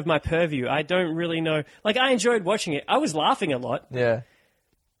outside of my purview. I don't really know. Like, I enjoyed watching it. I was laughing a lot. Yeah.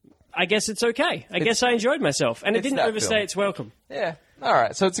 I guess it's okay. I guess I enjoyed myself. And it it's didn't that overstay film. its welcome. Yeah. All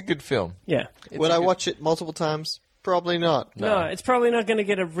right. So it's a good film. Yeah. Would I watch it multiple times? Probably not. No, it's probably not going to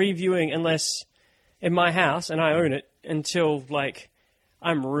get a reviewing unless in my house, and I own it, until, like,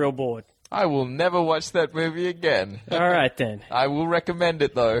 I'm real bored. I will never watch that movie again. All right, then. I will recommend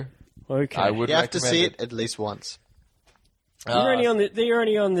it, though. Okay. I would You have to recommend see it at least once. You're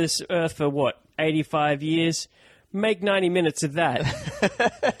only on this earth for, what, 85 years? Make 90 minutes of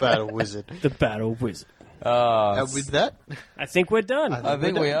that. Battle Wizard. The Battle Wizard. With that, I think we're done. I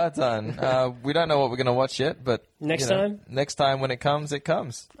think we are done. We don't know what we're going to watch yet, but Next you know, time? next time when it comes, it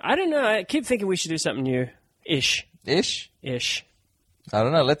comes. I don't know. I keep thinking we should do something new. Ish. Ish. I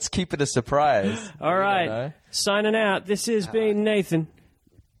don't know. Let's keep it a surprise. All know. right. Signing out. This has been Nathan.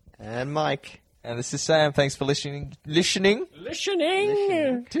 and Mike. And this is Sam. Thanks for listening Listening.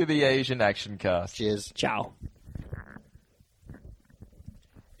 to the Asian Action Cast. Cheers. Ciao.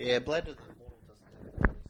 Yeah, Blade of the